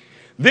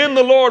 then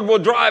the Lord will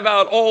drive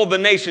out all the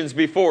nations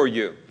before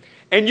you,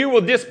 and you will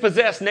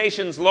dispossess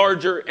nations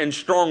larger and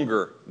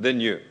stronger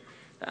than you.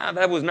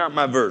 That was not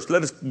my verse.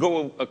 Let us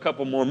go a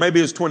couple more.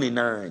 Maybe it's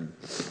 29.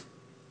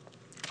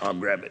 I'll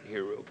grab it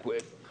here real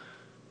quick.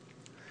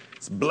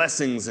 It's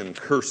blessings and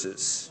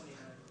curses.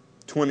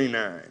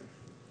 29.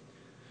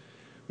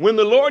 When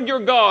the Lord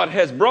your God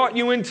has brought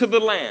you into the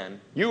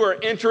land you are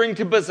entering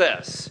to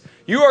possess,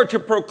 you are to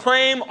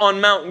proclaim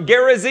on Mount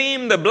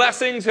Gerizim the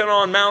blessings and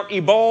on Mount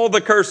Ebal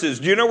the curses.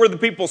 Do you know where the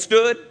people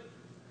stood?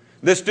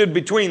 They stood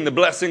between the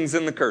blessings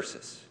and the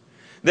curses.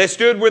 They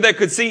stood where they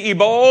could see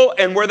Ebal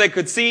and where they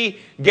could see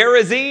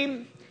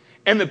Gerizim.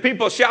 And the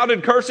people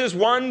shouted curses,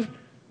 one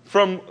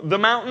from the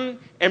mountain,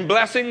 and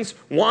blessings,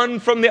 one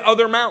from the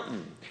other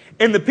mountain.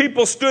 And the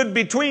people stood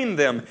between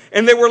them,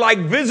 and they were like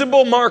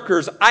visible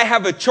markers. I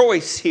have a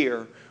choice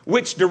here,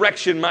 which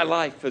direction my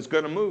life is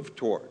going to move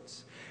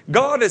towards.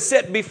 God has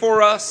set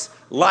before us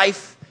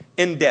life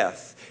and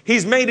death.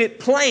 He's made it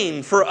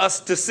plain for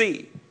us to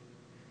see.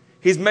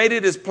 He's made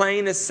it as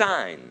plain as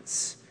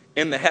signs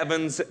in the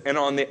heavens and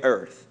on the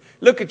earth.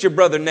 Look at your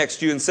brother next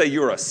to you and say,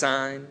 you're a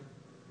sign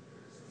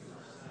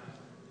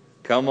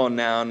Come on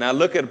now. Now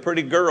look at a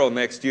pretty girl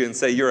next to you and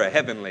say, you're a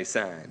heavenly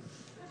sign.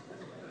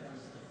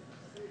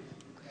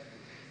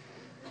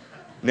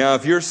 Now,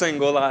 if you're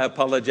single, I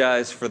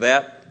apologize for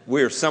that.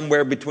 We're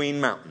somewhere between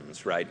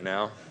mountains right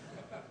now.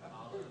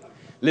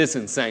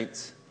 Listen,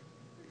 saints,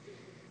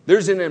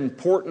 there's an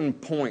important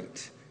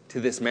point to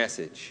this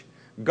message.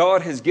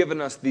 God has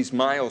given us these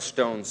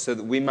milestones so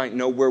that we might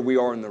know where we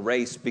are in the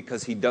race,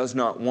 because He does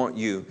not want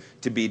you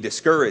to be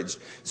discouraged.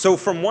 So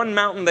from one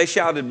mountain they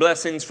shouted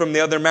blessings, from the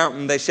other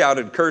mountain they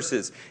shouted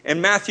curses. In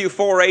Matthew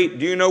 4:8,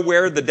 do you know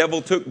where the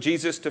devil took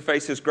Jesus to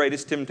face his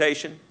greatest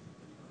temptation?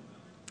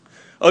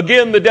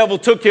 Again, the devil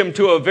took him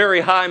to a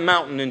very high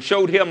mountain and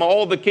showed him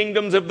all the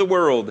kingdoms of the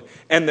world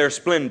and their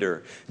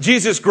splendor.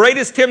 Jesus'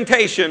 greatest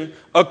temptation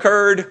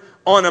occurred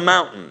on a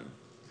mountain.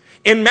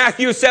 In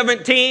Matthew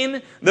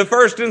 17, the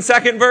first and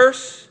second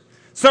verse,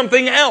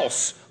 something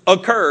else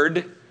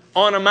occurred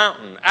on a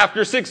mountain.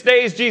 After 6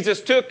 days,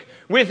 Jesus took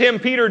with him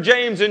Peter,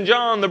 James, and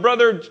John, the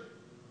brother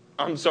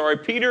of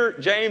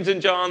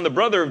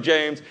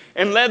James,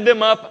 and led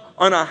them up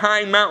on a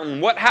high mountain.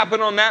 What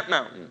happened on that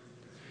mountain?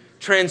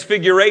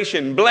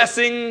 Transfiguration,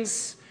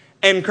 blessings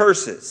and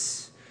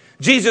curses.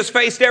 Jesus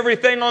faced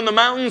everything on the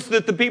mountains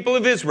that the people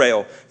of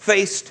Israel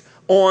faced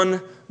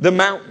on the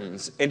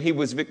mountains, and He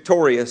was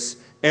victorious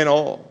in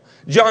all.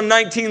 John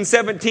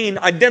 19:17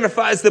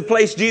 identifies the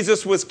place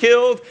Jesus was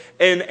killed.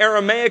 In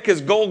Aramaic is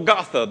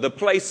Golgotha, the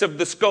place of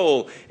the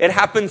skull. It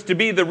happens to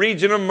be the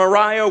region of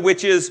Moriah,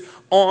 which is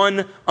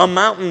on a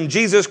mountain.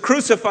 Jesus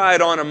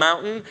crucified on a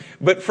mountain.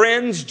 But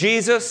friends,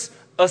 Jesus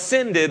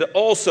ascended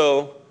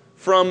also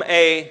from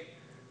a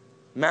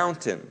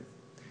mountain.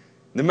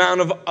 The Mount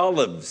of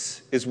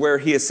Olives is where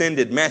He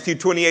ascended. Matthew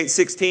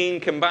 28:16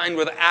 combined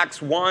with Acts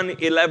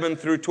 1:11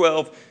 through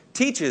 12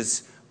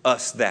 teaches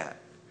us that.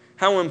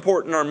 How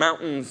important are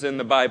mountains in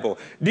the Bible?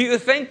 Do you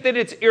think that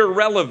it's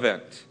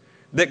irrelevant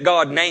that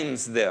God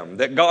names them,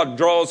 that God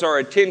draws our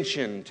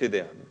attention to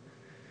them?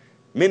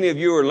 Many of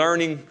you are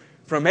learning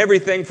from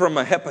everything from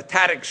a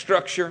hepatic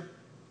structure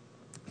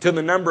to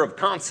the number of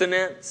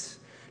consonants,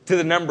 to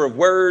the number of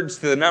words,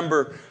 to the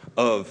number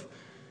of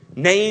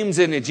names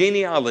in a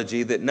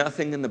genealogy, that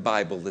nothing in the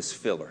Bible is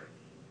filler.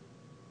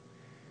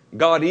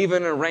 God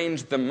even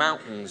arranged the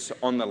mountains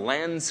on the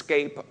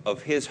landscape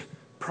of His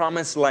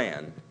promised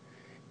land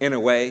in a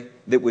way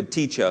that would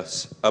teach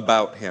us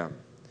about Him.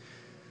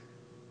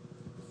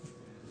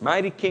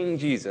 Mighty King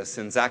Jesus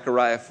in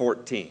Zechariah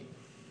 14.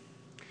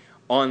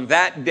 On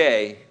that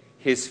day,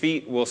 His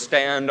feet will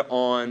stand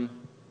on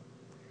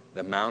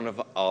the Mount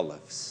of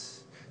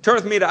Olives. Turn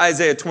with me to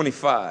Isaiah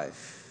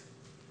 25.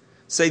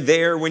 Say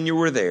there when you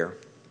were there.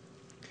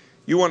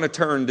 You want to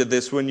turn to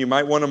this one. You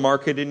might want to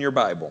mark it in your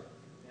Bible.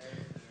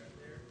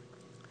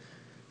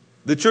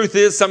 The truth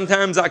is,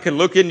 sometimes I can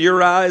look into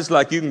your eyes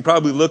like you can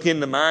probably look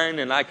into mine,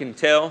 and I can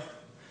tell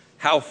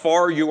how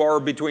far you are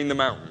between the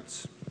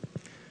mountains.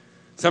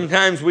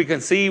 Sometimes we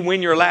can see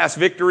when your last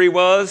victory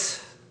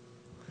was.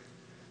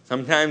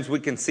 Sometimes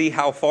we can see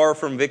how far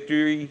from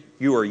victory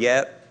you are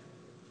yet.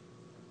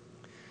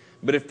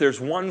 But if there's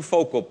one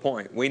focal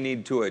point we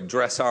need to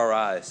address our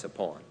eyes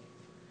upon,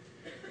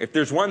 if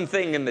there's one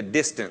thing in the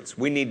distance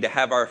we need to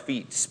have our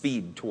feet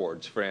speed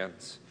towards,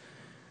 friends,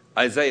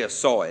 Isaiah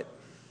saw it.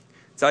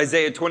 It's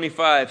Isaiah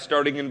 25,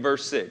 starting in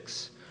verse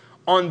 6.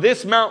 On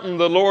this mountain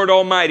the Lord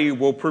Almighty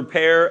will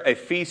prepare a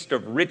feast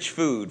of rich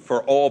food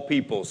for all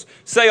peoples.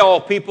 Say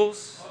all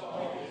peoples.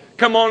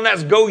 Come on,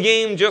 that's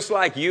goyim, just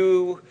like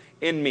you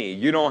and me.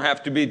 You don't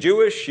have to be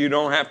Jewish. You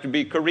don't have to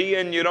be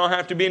Korean. You don't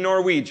have to be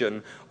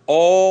Norwegian.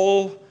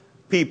 All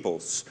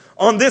peoples.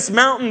 On this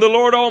mountain, the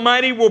Lord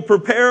Almighty will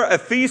prepare a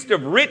feast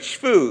of rich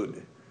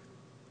food.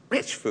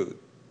 Rich food.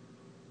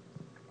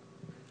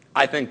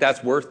 I think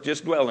that's worth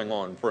just dwelling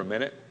on for a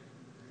minute.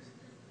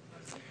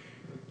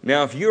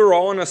 Now, if you're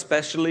on a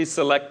specially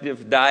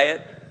selective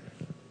diet,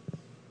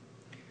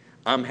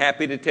 I'm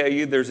happy to tell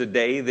you there's a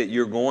day that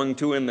you're going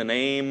to, in the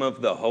name of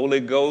the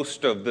Holy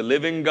Ghost of the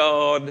living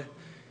God,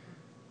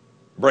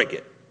 break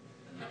it.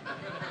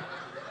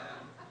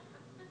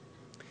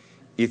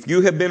 If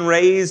you have been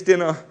raised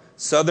in a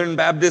Southern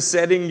Baptist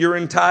setting your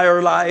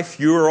entire life,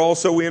 you are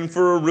also in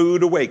for a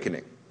rude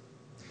awakening.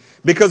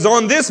 Because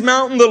on this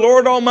mountain the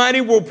Lord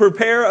Almighty will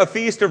prepare a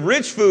feast of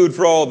rich food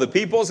for all the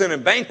peoples and a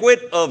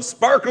banquet of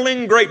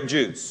sparkling grape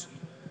juice.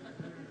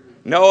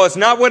 No, it's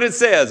not what it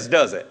says,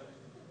 does it?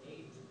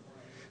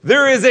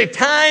 There is a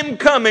time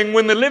coming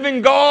when the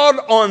living God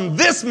on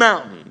this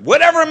mountain,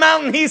 whatever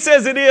mountain He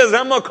says it is,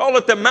 I'm going to call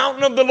it the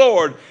mountain of the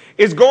Lord,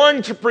 is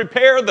going to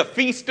prepare the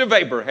feast of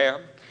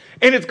Abraham.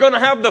 And it's going to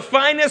have the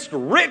finest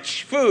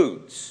rich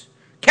foods,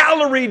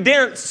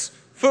 calorie-dense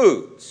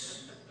foods,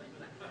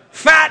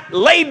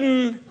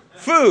 fat-laden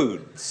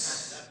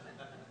foods,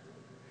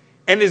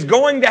 and is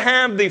going to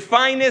have the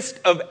finest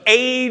of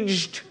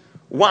aged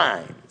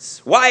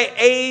wines. Why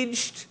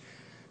aged?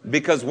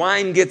 Because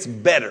wine gets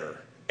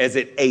better as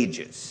it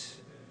ages.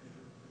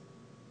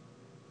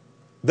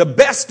 The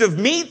best of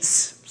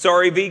meats,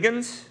 sorry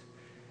vegans,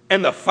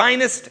 and the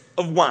finest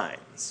of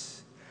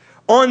wines.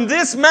 On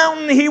this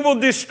mountain he will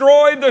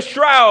destroy the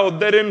shroud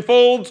that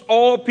enfolds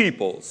all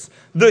peoples,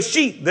 the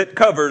sheet that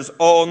covers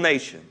all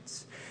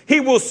nations.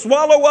 He will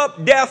swallow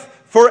up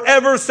death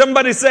forever.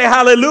 Somebody say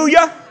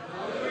hallelujah.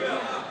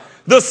 Hallelujah.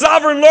 The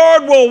sovereign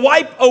Lord will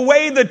wipe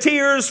away the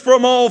tears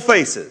from all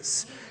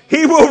faces.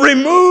 He will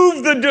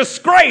remove the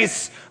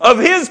disgrace of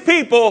his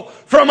people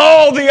from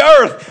all the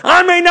earth.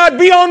 I may not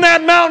be on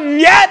that mountain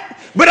yet,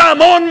 but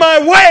I'm on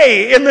my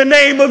way in the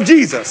name of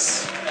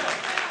Jesus.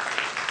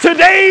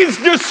 Today's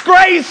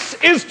disgrace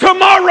is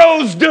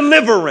tomorrow's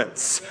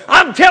deliverance.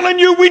 I'm telling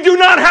you, we do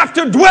not have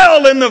to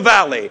dwell in the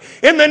valley.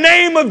 In the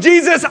name of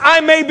Jesus,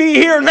 I may be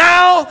here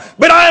now,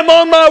 but I'm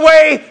on my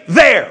way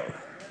there.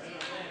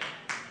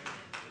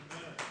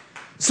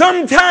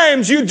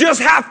 Sometimes you just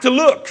have to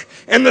look,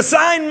 and the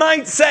sign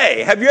might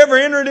say, have you ever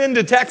entered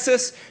into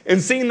Texas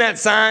and seen that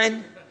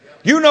sign?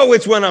 You know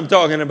which one I'm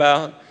talking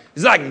about.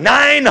 It's like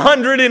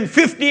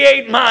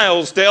 958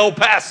 miles to El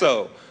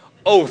Paso.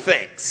 Oh,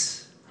 thanks.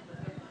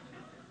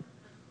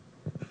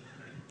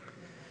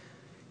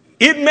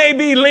 It may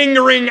be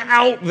lingering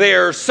out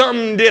there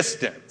some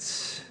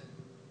distance,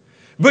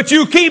 but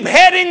you keep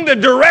heading the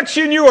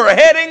direction you are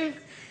heading,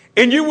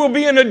 and you will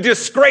be in a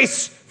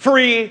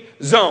disgrace-free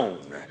zone.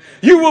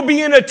 You will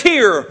be in a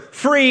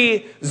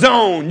tear-free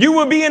zone. You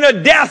will be in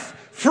a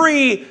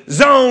death-free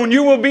zone.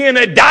 You will be in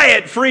a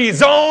diet-free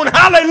zone.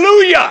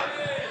 Hallelujah!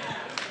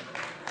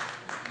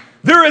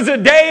 There is a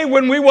day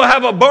when we will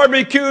have a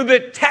barbecue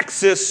that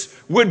Texas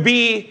would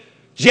be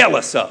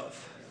jealous of.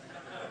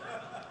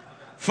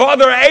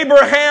 Father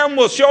Abraham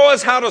will show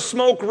us how to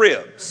smoke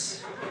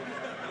ribs.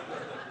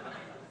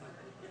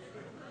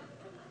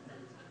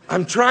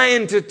 I'm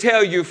trying to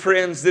tell you,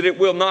 friends, that it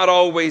will not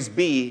always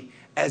be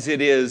as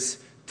it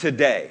is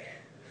today.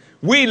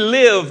 We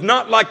live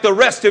not like the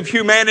rest of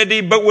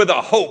humanity, but with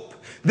a hope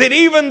that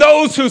even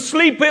those who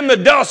sleep in the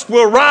dust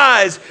will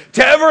rise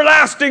to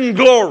everlasting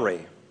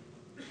glory.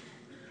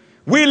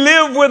 We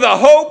live with a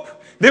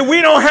hope that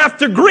we don't have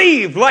to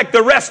grieve like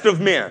the rest of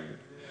men.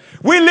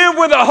 We live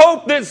with a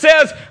hope that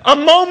says a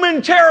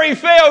momentary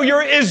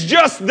failure is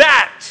just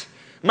that.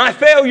 My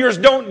failures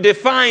don't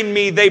define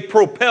me, they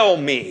propel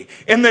me.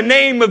 In the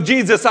name of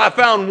Jesus, I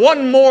found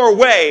one more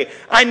way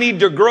I need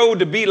to grow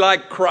to be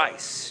like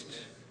Christ.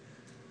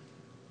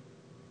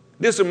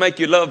 This will make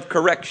you love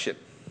correction.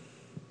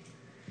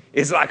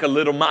 It's like a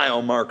little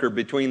mile marker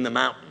between the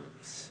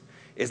mountains.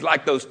 It's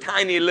like those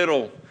tiny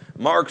little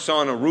marks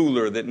on a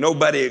ruler that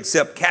nobody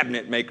except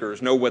cabinet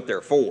makers know what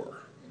they're for.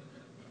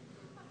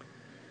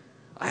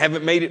 I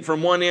haven't made it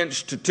from 1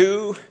 inch to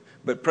 2,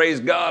 but praise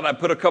God, I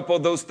put a couple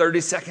of those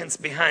 30 seconds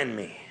behind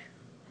me.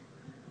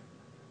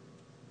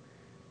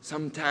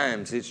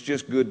 Sometimes it's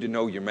just good to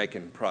know you're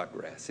making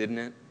progress, isn't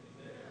it?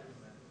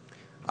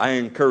 I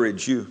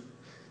encourage you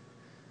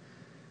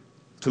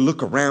to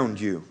look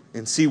around you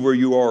and see where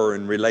you are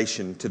in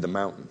relation to the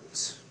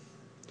mountains.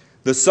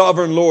 The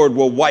sovereign Lord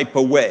will wipe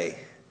away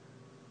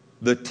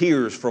the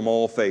tears from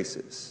all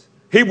faces.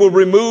 He will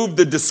remove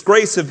the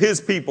disgrace of his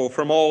people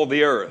from all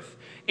the earth.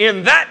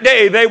 In that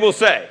day they will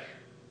say,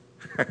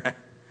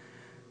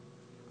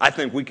 I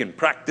think we can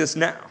practice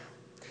now.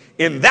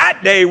 In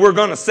that day we're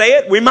going to say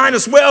it. We might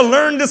as well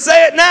learn to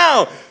say it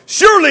now.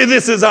 Surely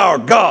this is our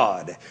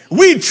God.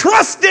 We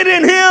trusted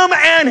in him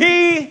and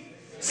he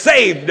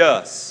saved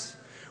us.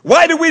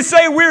 Why do we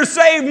say we're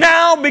saved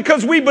now?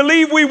 Because we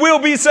believe we will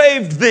be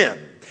saved then.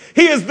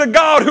 He is the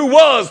God who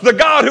was, the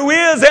God who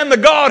is, and the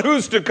God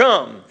who's to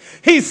come.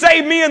 He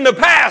saved me in the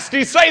past,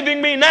 he's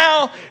saving me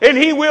now, and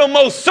he will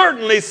most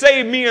certainly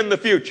save me in the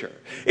future.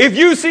 If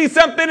you see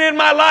something in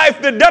my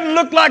life that doesn't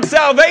look like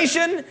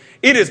salvation,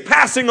 it is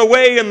passing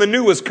away and the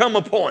new has come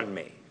upon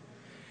me.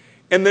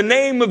 In the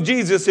name of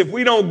Jesus, if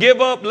we don't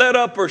give up, let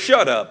up, or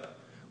shut up,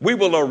 we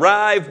will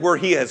arrive where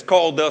he has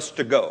called us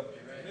to go.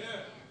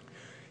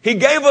 He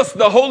gave us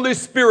the Holy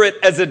Spirit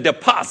as a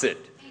deposit,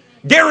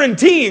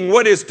 guaranteeing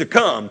what is to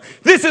come.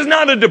 This is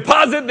not a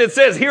deposit that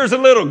says, here's a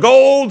little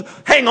gold,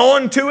 hang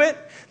on to it.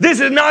 This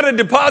is not a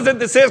deposit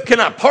that says, can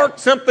I park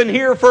something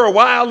here for a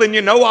while and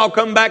you know I'll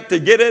come back to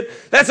get it?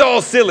 That's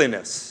all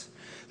silliness.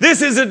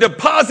 This is a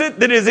deposit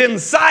that is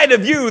inside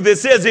of you that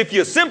says, if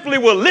you simply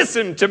will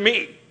listen to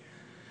me,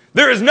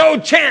 there is no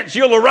chance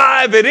you'll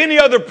arrive at any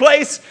other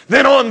place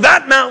than on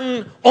that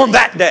mountain on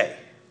that day.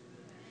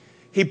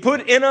 He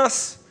put in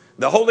us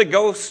the Holy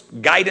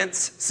Ghost guidance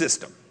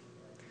system.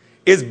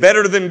 Is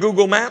better than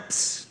Google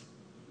Maps.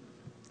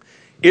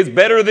 Is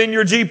better than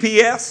your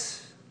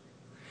GPS.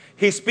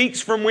 He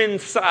speaks from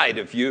inside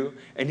of you,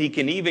 and he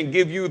can even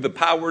give you the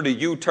power to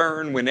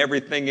U-turn when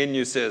everything in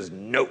you says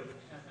nope.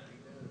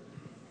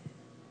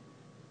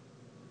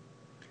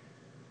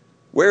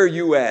 Where are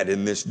you at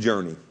in this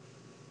journey?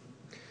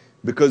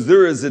 Because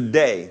there is a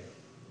day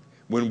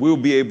when we'll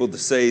be able to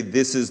say,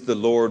 this is the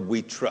Lord,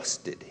 we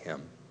trusted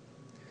him.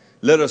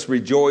 Let us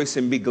rejoice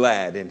and be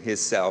glad in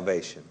his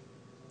salvation.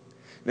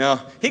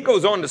 Now, he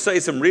goes on to say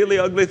some really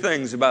ugly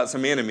things about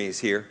some enemies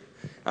here.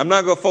 I'm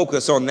not going to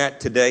focus on that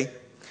today.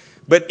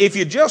 But if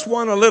you just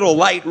want a little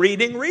light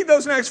reading, read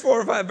those next 4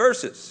 or 5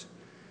 verses.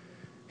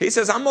 He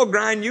says, I'm going to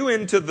grind you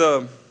into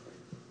the,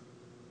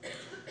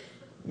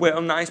 well,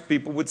 nice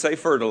people would say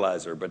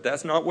fertilizer, but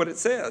that's not what it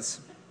says.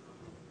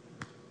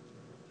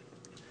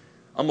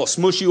 I'm going to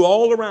smush you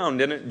all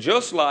around in it,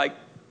 just like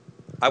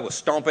I was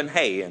stomping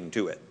hay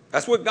into it.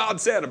 That's what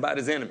God said about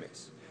his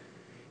enemies.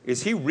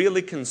 Is he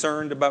really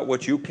concerned about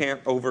what you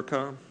can't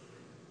overcome?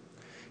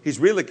 He's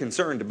really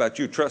concerned about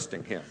you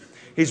trusting him.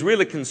 He's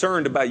really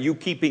concerned about you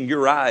keeping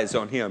your eyes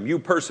on him, you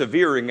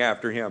persevering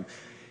after him.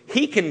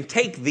 He can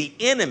take the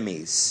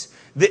enemies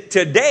that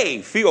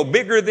today feel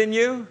bigger than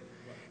you,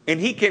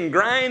 and he can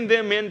grind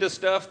them into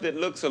stuff that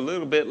looks a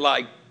little bit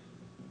like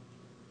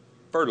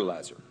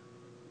fertilizer.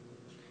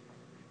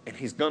 And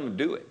he's going to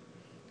do it.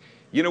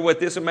 You know what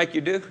this will make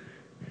you do?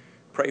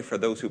 Pray for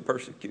those who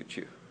persecute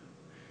you.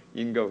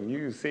 You can go,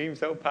 you seem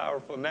so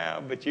powerful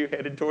now, but you're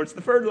headed towards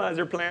the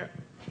fertilizer plant.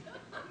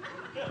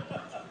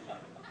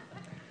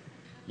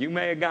 You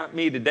may have got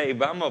me today,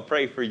 but I'm going to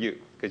pray for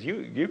you. Because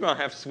you're going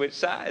to have to switch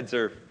sides,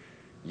 or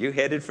you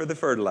headed for the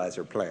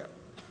fertilizer plant.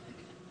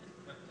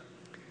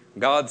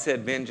 God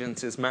said,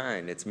 vengeance is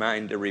mine. It's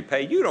mine to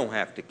repay. You don't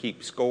have to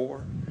keep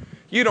score.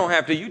 You don't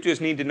have to. You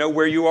just need to know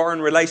where you are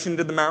in relation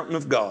to the mountain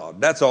of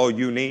God. That's all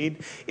you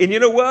need. And you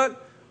know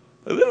what?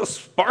 A little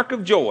spark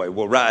of joy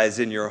will rise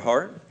in your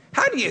heart.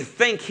 How do you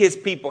think his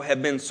people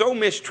have been so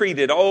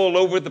mistreated all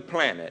over the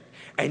planet,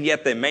 and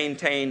yet they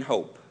maintain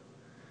hope?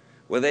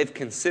 Well, they've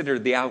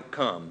considered the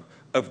outcome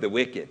of the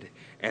wicked,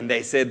 and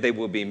they said they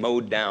will be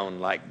mowed down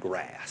like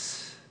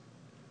grass.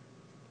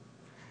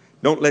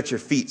 Don't let your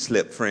feet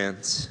slip,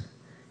 friends.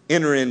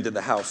 Enter into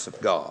the house of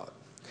God.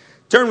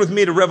 Turn with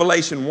me to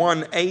Revelation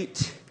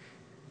 1:8,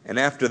 and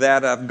after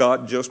that I've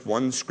got just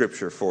one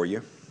scripture for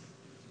you.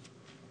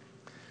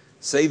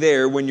 Say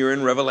there when you're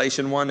in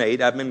Revelation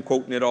 1:8. I've been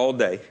quoting it all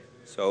day.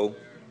 So,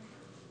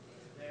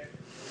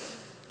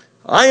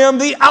 I am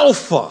the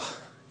Alpha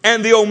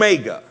and the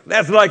Omega.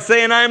 That's like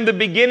saying I am the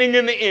beginning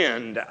and the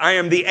end. I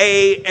am the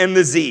A and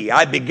the Z.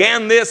 I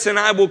began this and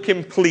I will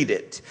complete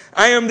it.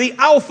 I am the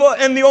Alpha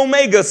and the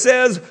Omega,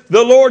 says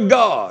the Lord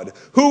God,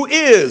 who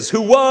is,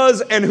 who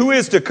was, and who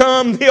is to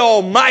come, the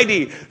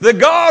Almighty, the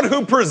God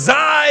who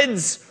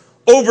presides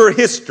over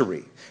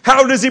history.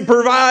 How does he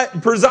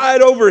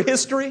preside over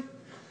history?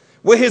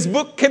 Well, his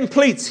book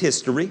completes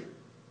history.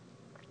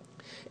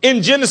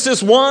 In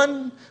Genesis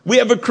 1, we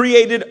have a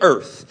created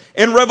earth.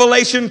 In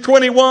Revelation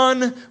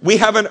 21, we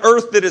have an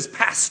earth that is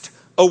passed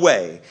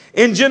away.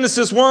 In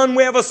Genesis 1,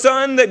 we have a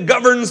sun that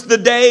governs the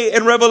day.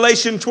 In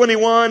Revelation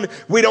 21,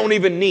 we don't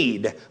even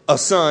need a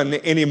sun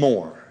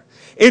anymore.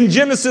 In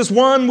Genesis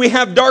 1, we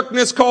have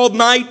darkness called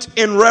night.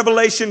 In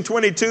Revelation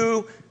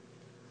 22,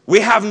 we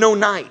have no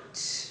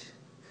night.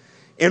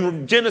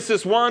 In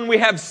Genesis 1, we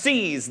have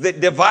seas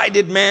that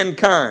divided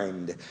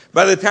mankind.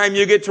 By the time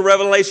you get to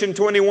Revelation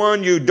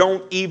 21, you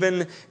don't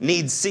even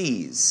need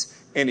seas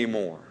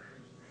anymore.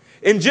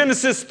 In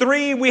Genesis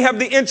 3, we have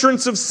the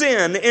entrance of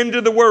sin into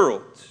the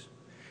world.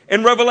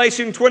 In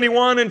Revelation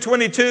 21 and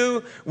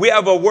 22, we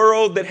have a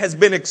world that has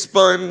been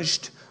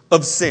expunged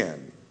of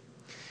sin.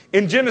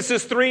 In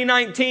Genesis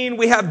 3:19,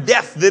 we have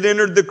death that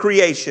entered the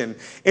creation.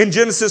 In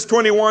Genesis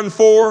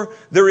 21:4,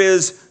 there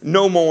is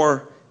no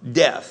more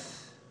death.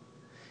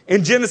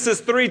 In Genesis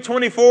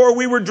 3:24,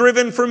 we were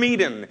driven from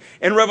Eden.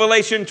 In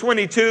Revelation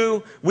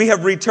 22, we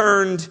have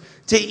returned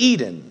to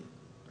Eden.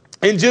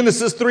 In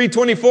Genesis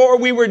 3:24,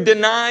 we were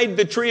denied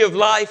the tree of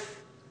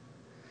life.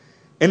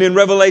 And in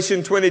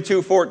Revelation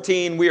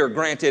 22:14, we are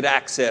granted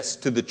access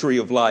to the tree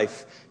of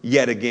life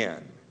yet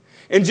again.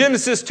 In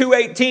Genesis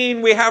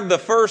 2:18, we have the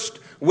first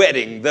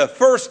wedding, the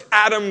first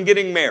Adam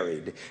getting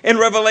married. In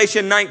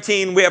Revelation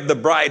 19, we have the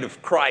bride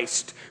of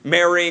Christ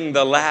marrying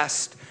the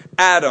last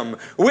Adam.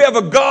 We have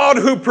a God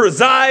who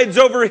presides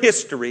over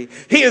history.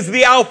 He is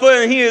the Alpha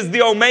and He is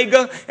the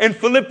Omega. And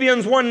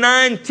Philippians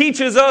 1:9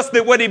 teaches us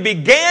that what He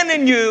began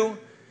in you,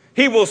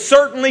 He will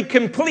certainly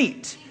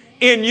complete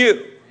in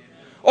you.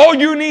 All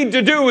you need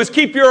to do is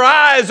keep your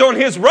eyes on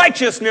His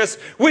righteousness,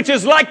 which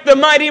is like the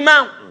mighty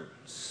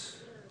mountains.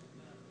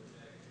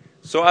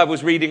 So I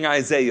was reading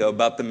Isaiah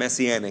about the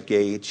Messianic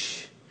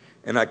age,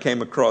 and I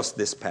came across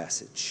this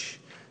passage.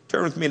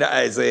 Turn with me to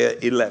Isaiah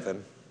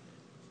 11.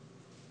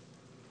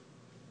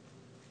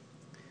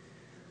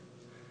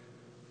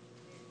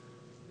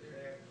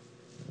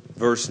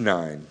 Verse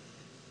 9.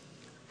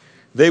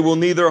 They will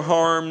neither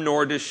harm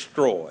nor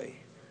destroy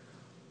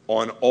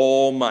on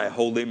all my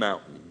holy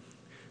mountain.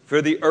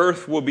 For the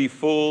earth will be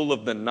full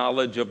of the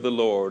knowledge of the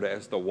Lord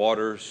as the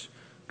waters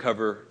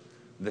cover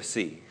the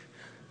sea.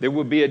 There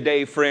will be a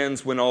day,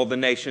 friends, when all the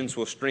nations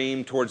will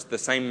stream towards the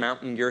same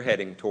mountain you're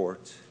heading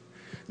towards.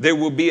 There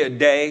will be a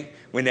day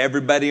when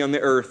everybody on the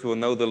earth will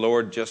know the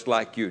Lord just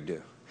like you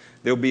do.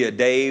 There will be a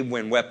day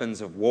when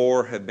weapons of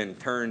war have been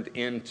turned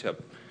into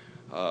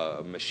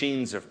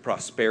machines of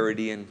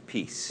prosperity and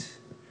peace.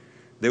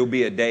 There will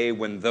be a day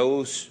when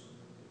those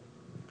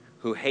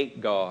who hate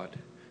God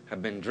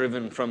have been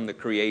driven from the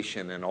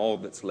creation, and all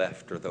that's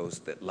left are those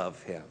that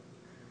love Him.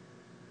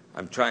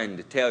 I'm trying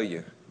to tell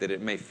you that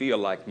it may feel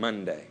like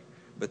Monday,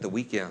 but the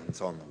weekend's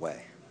on the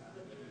way.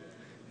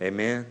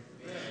 Amen.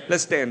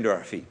 Let's stand to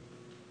our feet.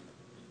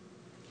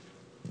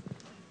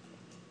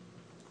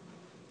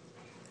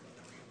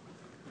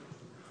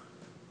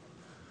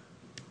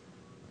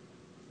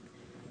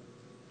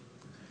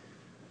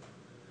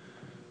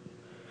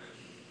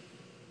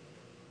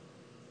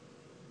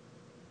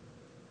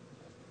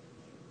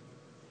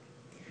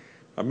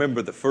 I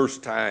remember the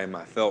first time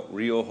I felt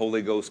real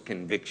Holy Ghost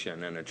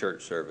conviction in a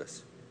church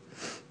service.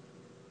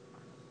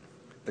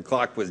 The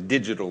clock was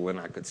digital and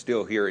I could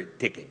still hear it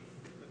ticking.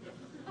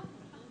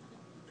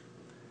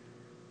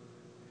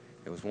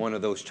 It was one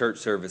of those church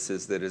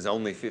services that is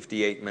only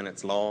 58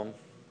 minutes long,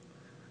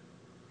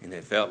 and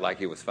it felt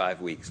like it was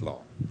 5 weeks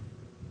long.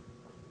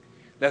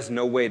 There's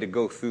no way to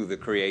go through the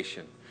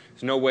creation.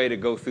 There's no way to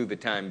go through the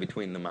time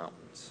between the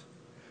mountains.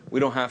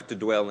 We don't have to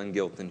dwell in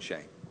guilt and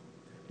shame.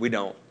 We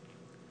don't.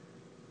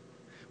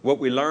 What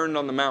we learned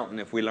on the mountain,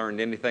 if we learned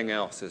anything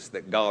else, is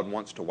that God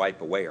wants to wipe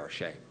away our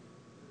shame.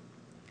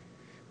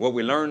 What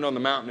we learned on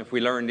the mountain, if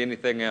we learned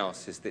anything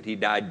else, is that He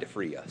died to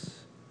free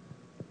us.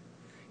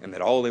 And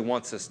that all He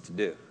wants us to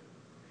do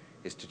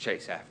is to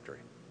chase after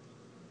Him.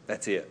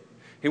 That's it.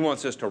 He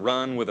wants us to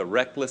run with a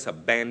reckless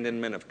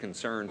abandonment of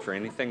concern for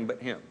anything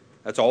but Him.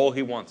 That's all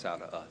He wants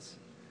out of us.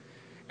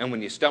 And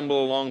when you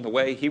stumble along the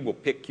way, He will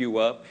pick you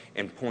up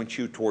and point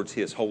you towards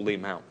His holy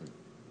mountain.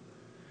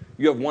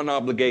 You have one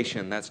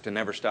obligation, that's to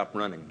never stop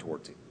running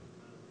towards Him.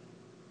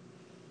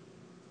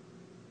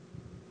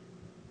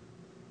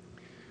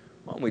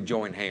 Why don't we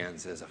join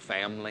hands as a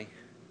family?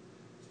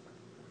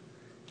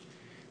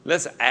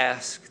 Let's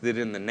ask that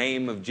in the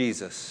name of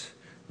Jesus,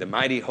 the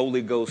mighty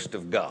Holy Ghost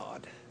of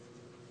God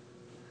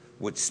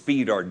would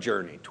speed our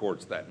journey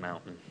towards that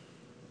mountain.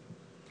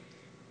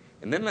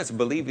 And then let's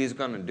believe He's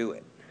going to do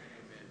it.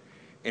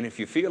 And if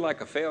you feel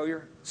like a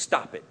failure,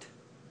 stop it.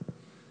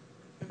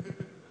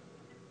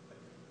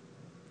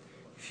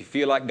 If you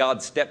feel like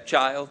God's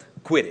stepchild,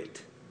 quit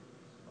it.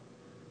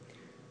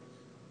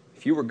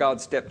 If you were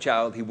God's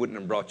stepchild, He wouldn't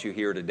have brought you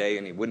here today,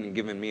 and He wouldn't have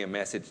given me a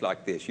message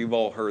like this. You've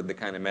all heard the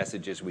kind of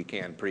messages we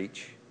can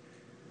preach.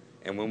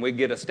 And when we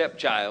get a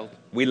stepchild,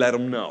 we let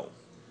them know.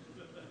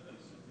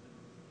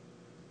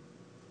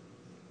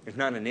 There's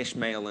not an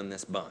Ishmael in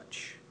this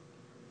bunch.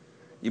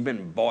 You've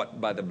been bought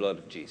by the blood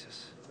of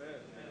Jesus.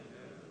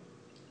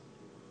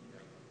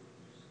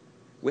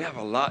 We have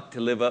a lot to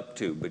live up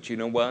to, but you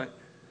know what?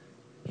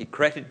 He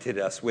credited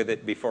us with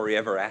it before He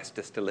ever asked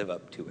us to live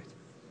up to it.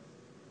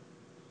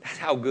 That's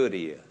how good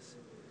He is.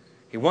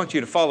 He wants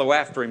you to follow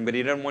after Him, but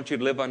He doesn't want you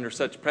to live under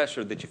such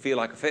pressure that you feel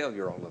like a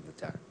failure all of the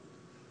time.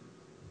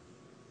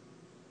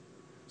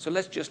 So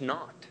let's just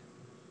not.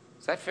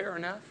 Is that fair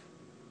enough?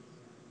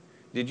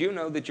 Did you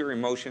know that your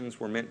emotions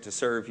were meant to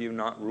serve you,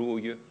 not rule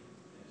you?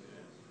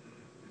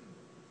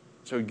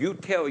 So you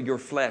tell your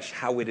flesh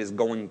how it is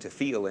going to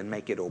feel and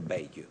make it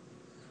obey you.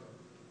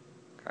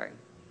 Okay?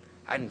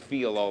 I didn't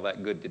feel all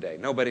that good today.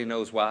 Nobody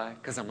knows why,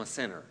 because I'm a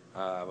sinner.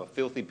 I'm a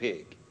filthy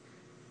pig.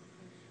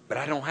 But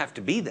I don't have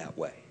to be that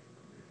way.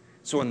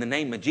 So in the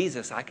name of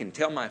Jesus, I can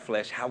tell my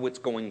flesh how it's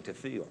going to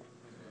feel.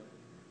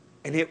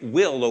 And it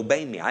will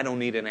obey me. I don't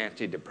need an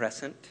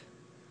antidepressant.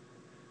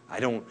 I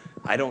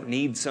don't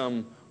need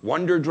some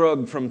wonder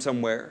drug from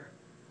somewhere.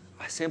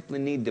 I simply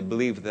need to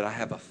believe that I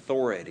have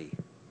authority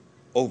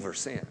over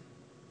sin.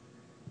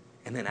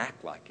 And then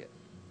act like it.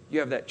 You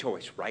have that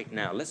choice right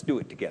now. Let's do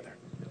it together.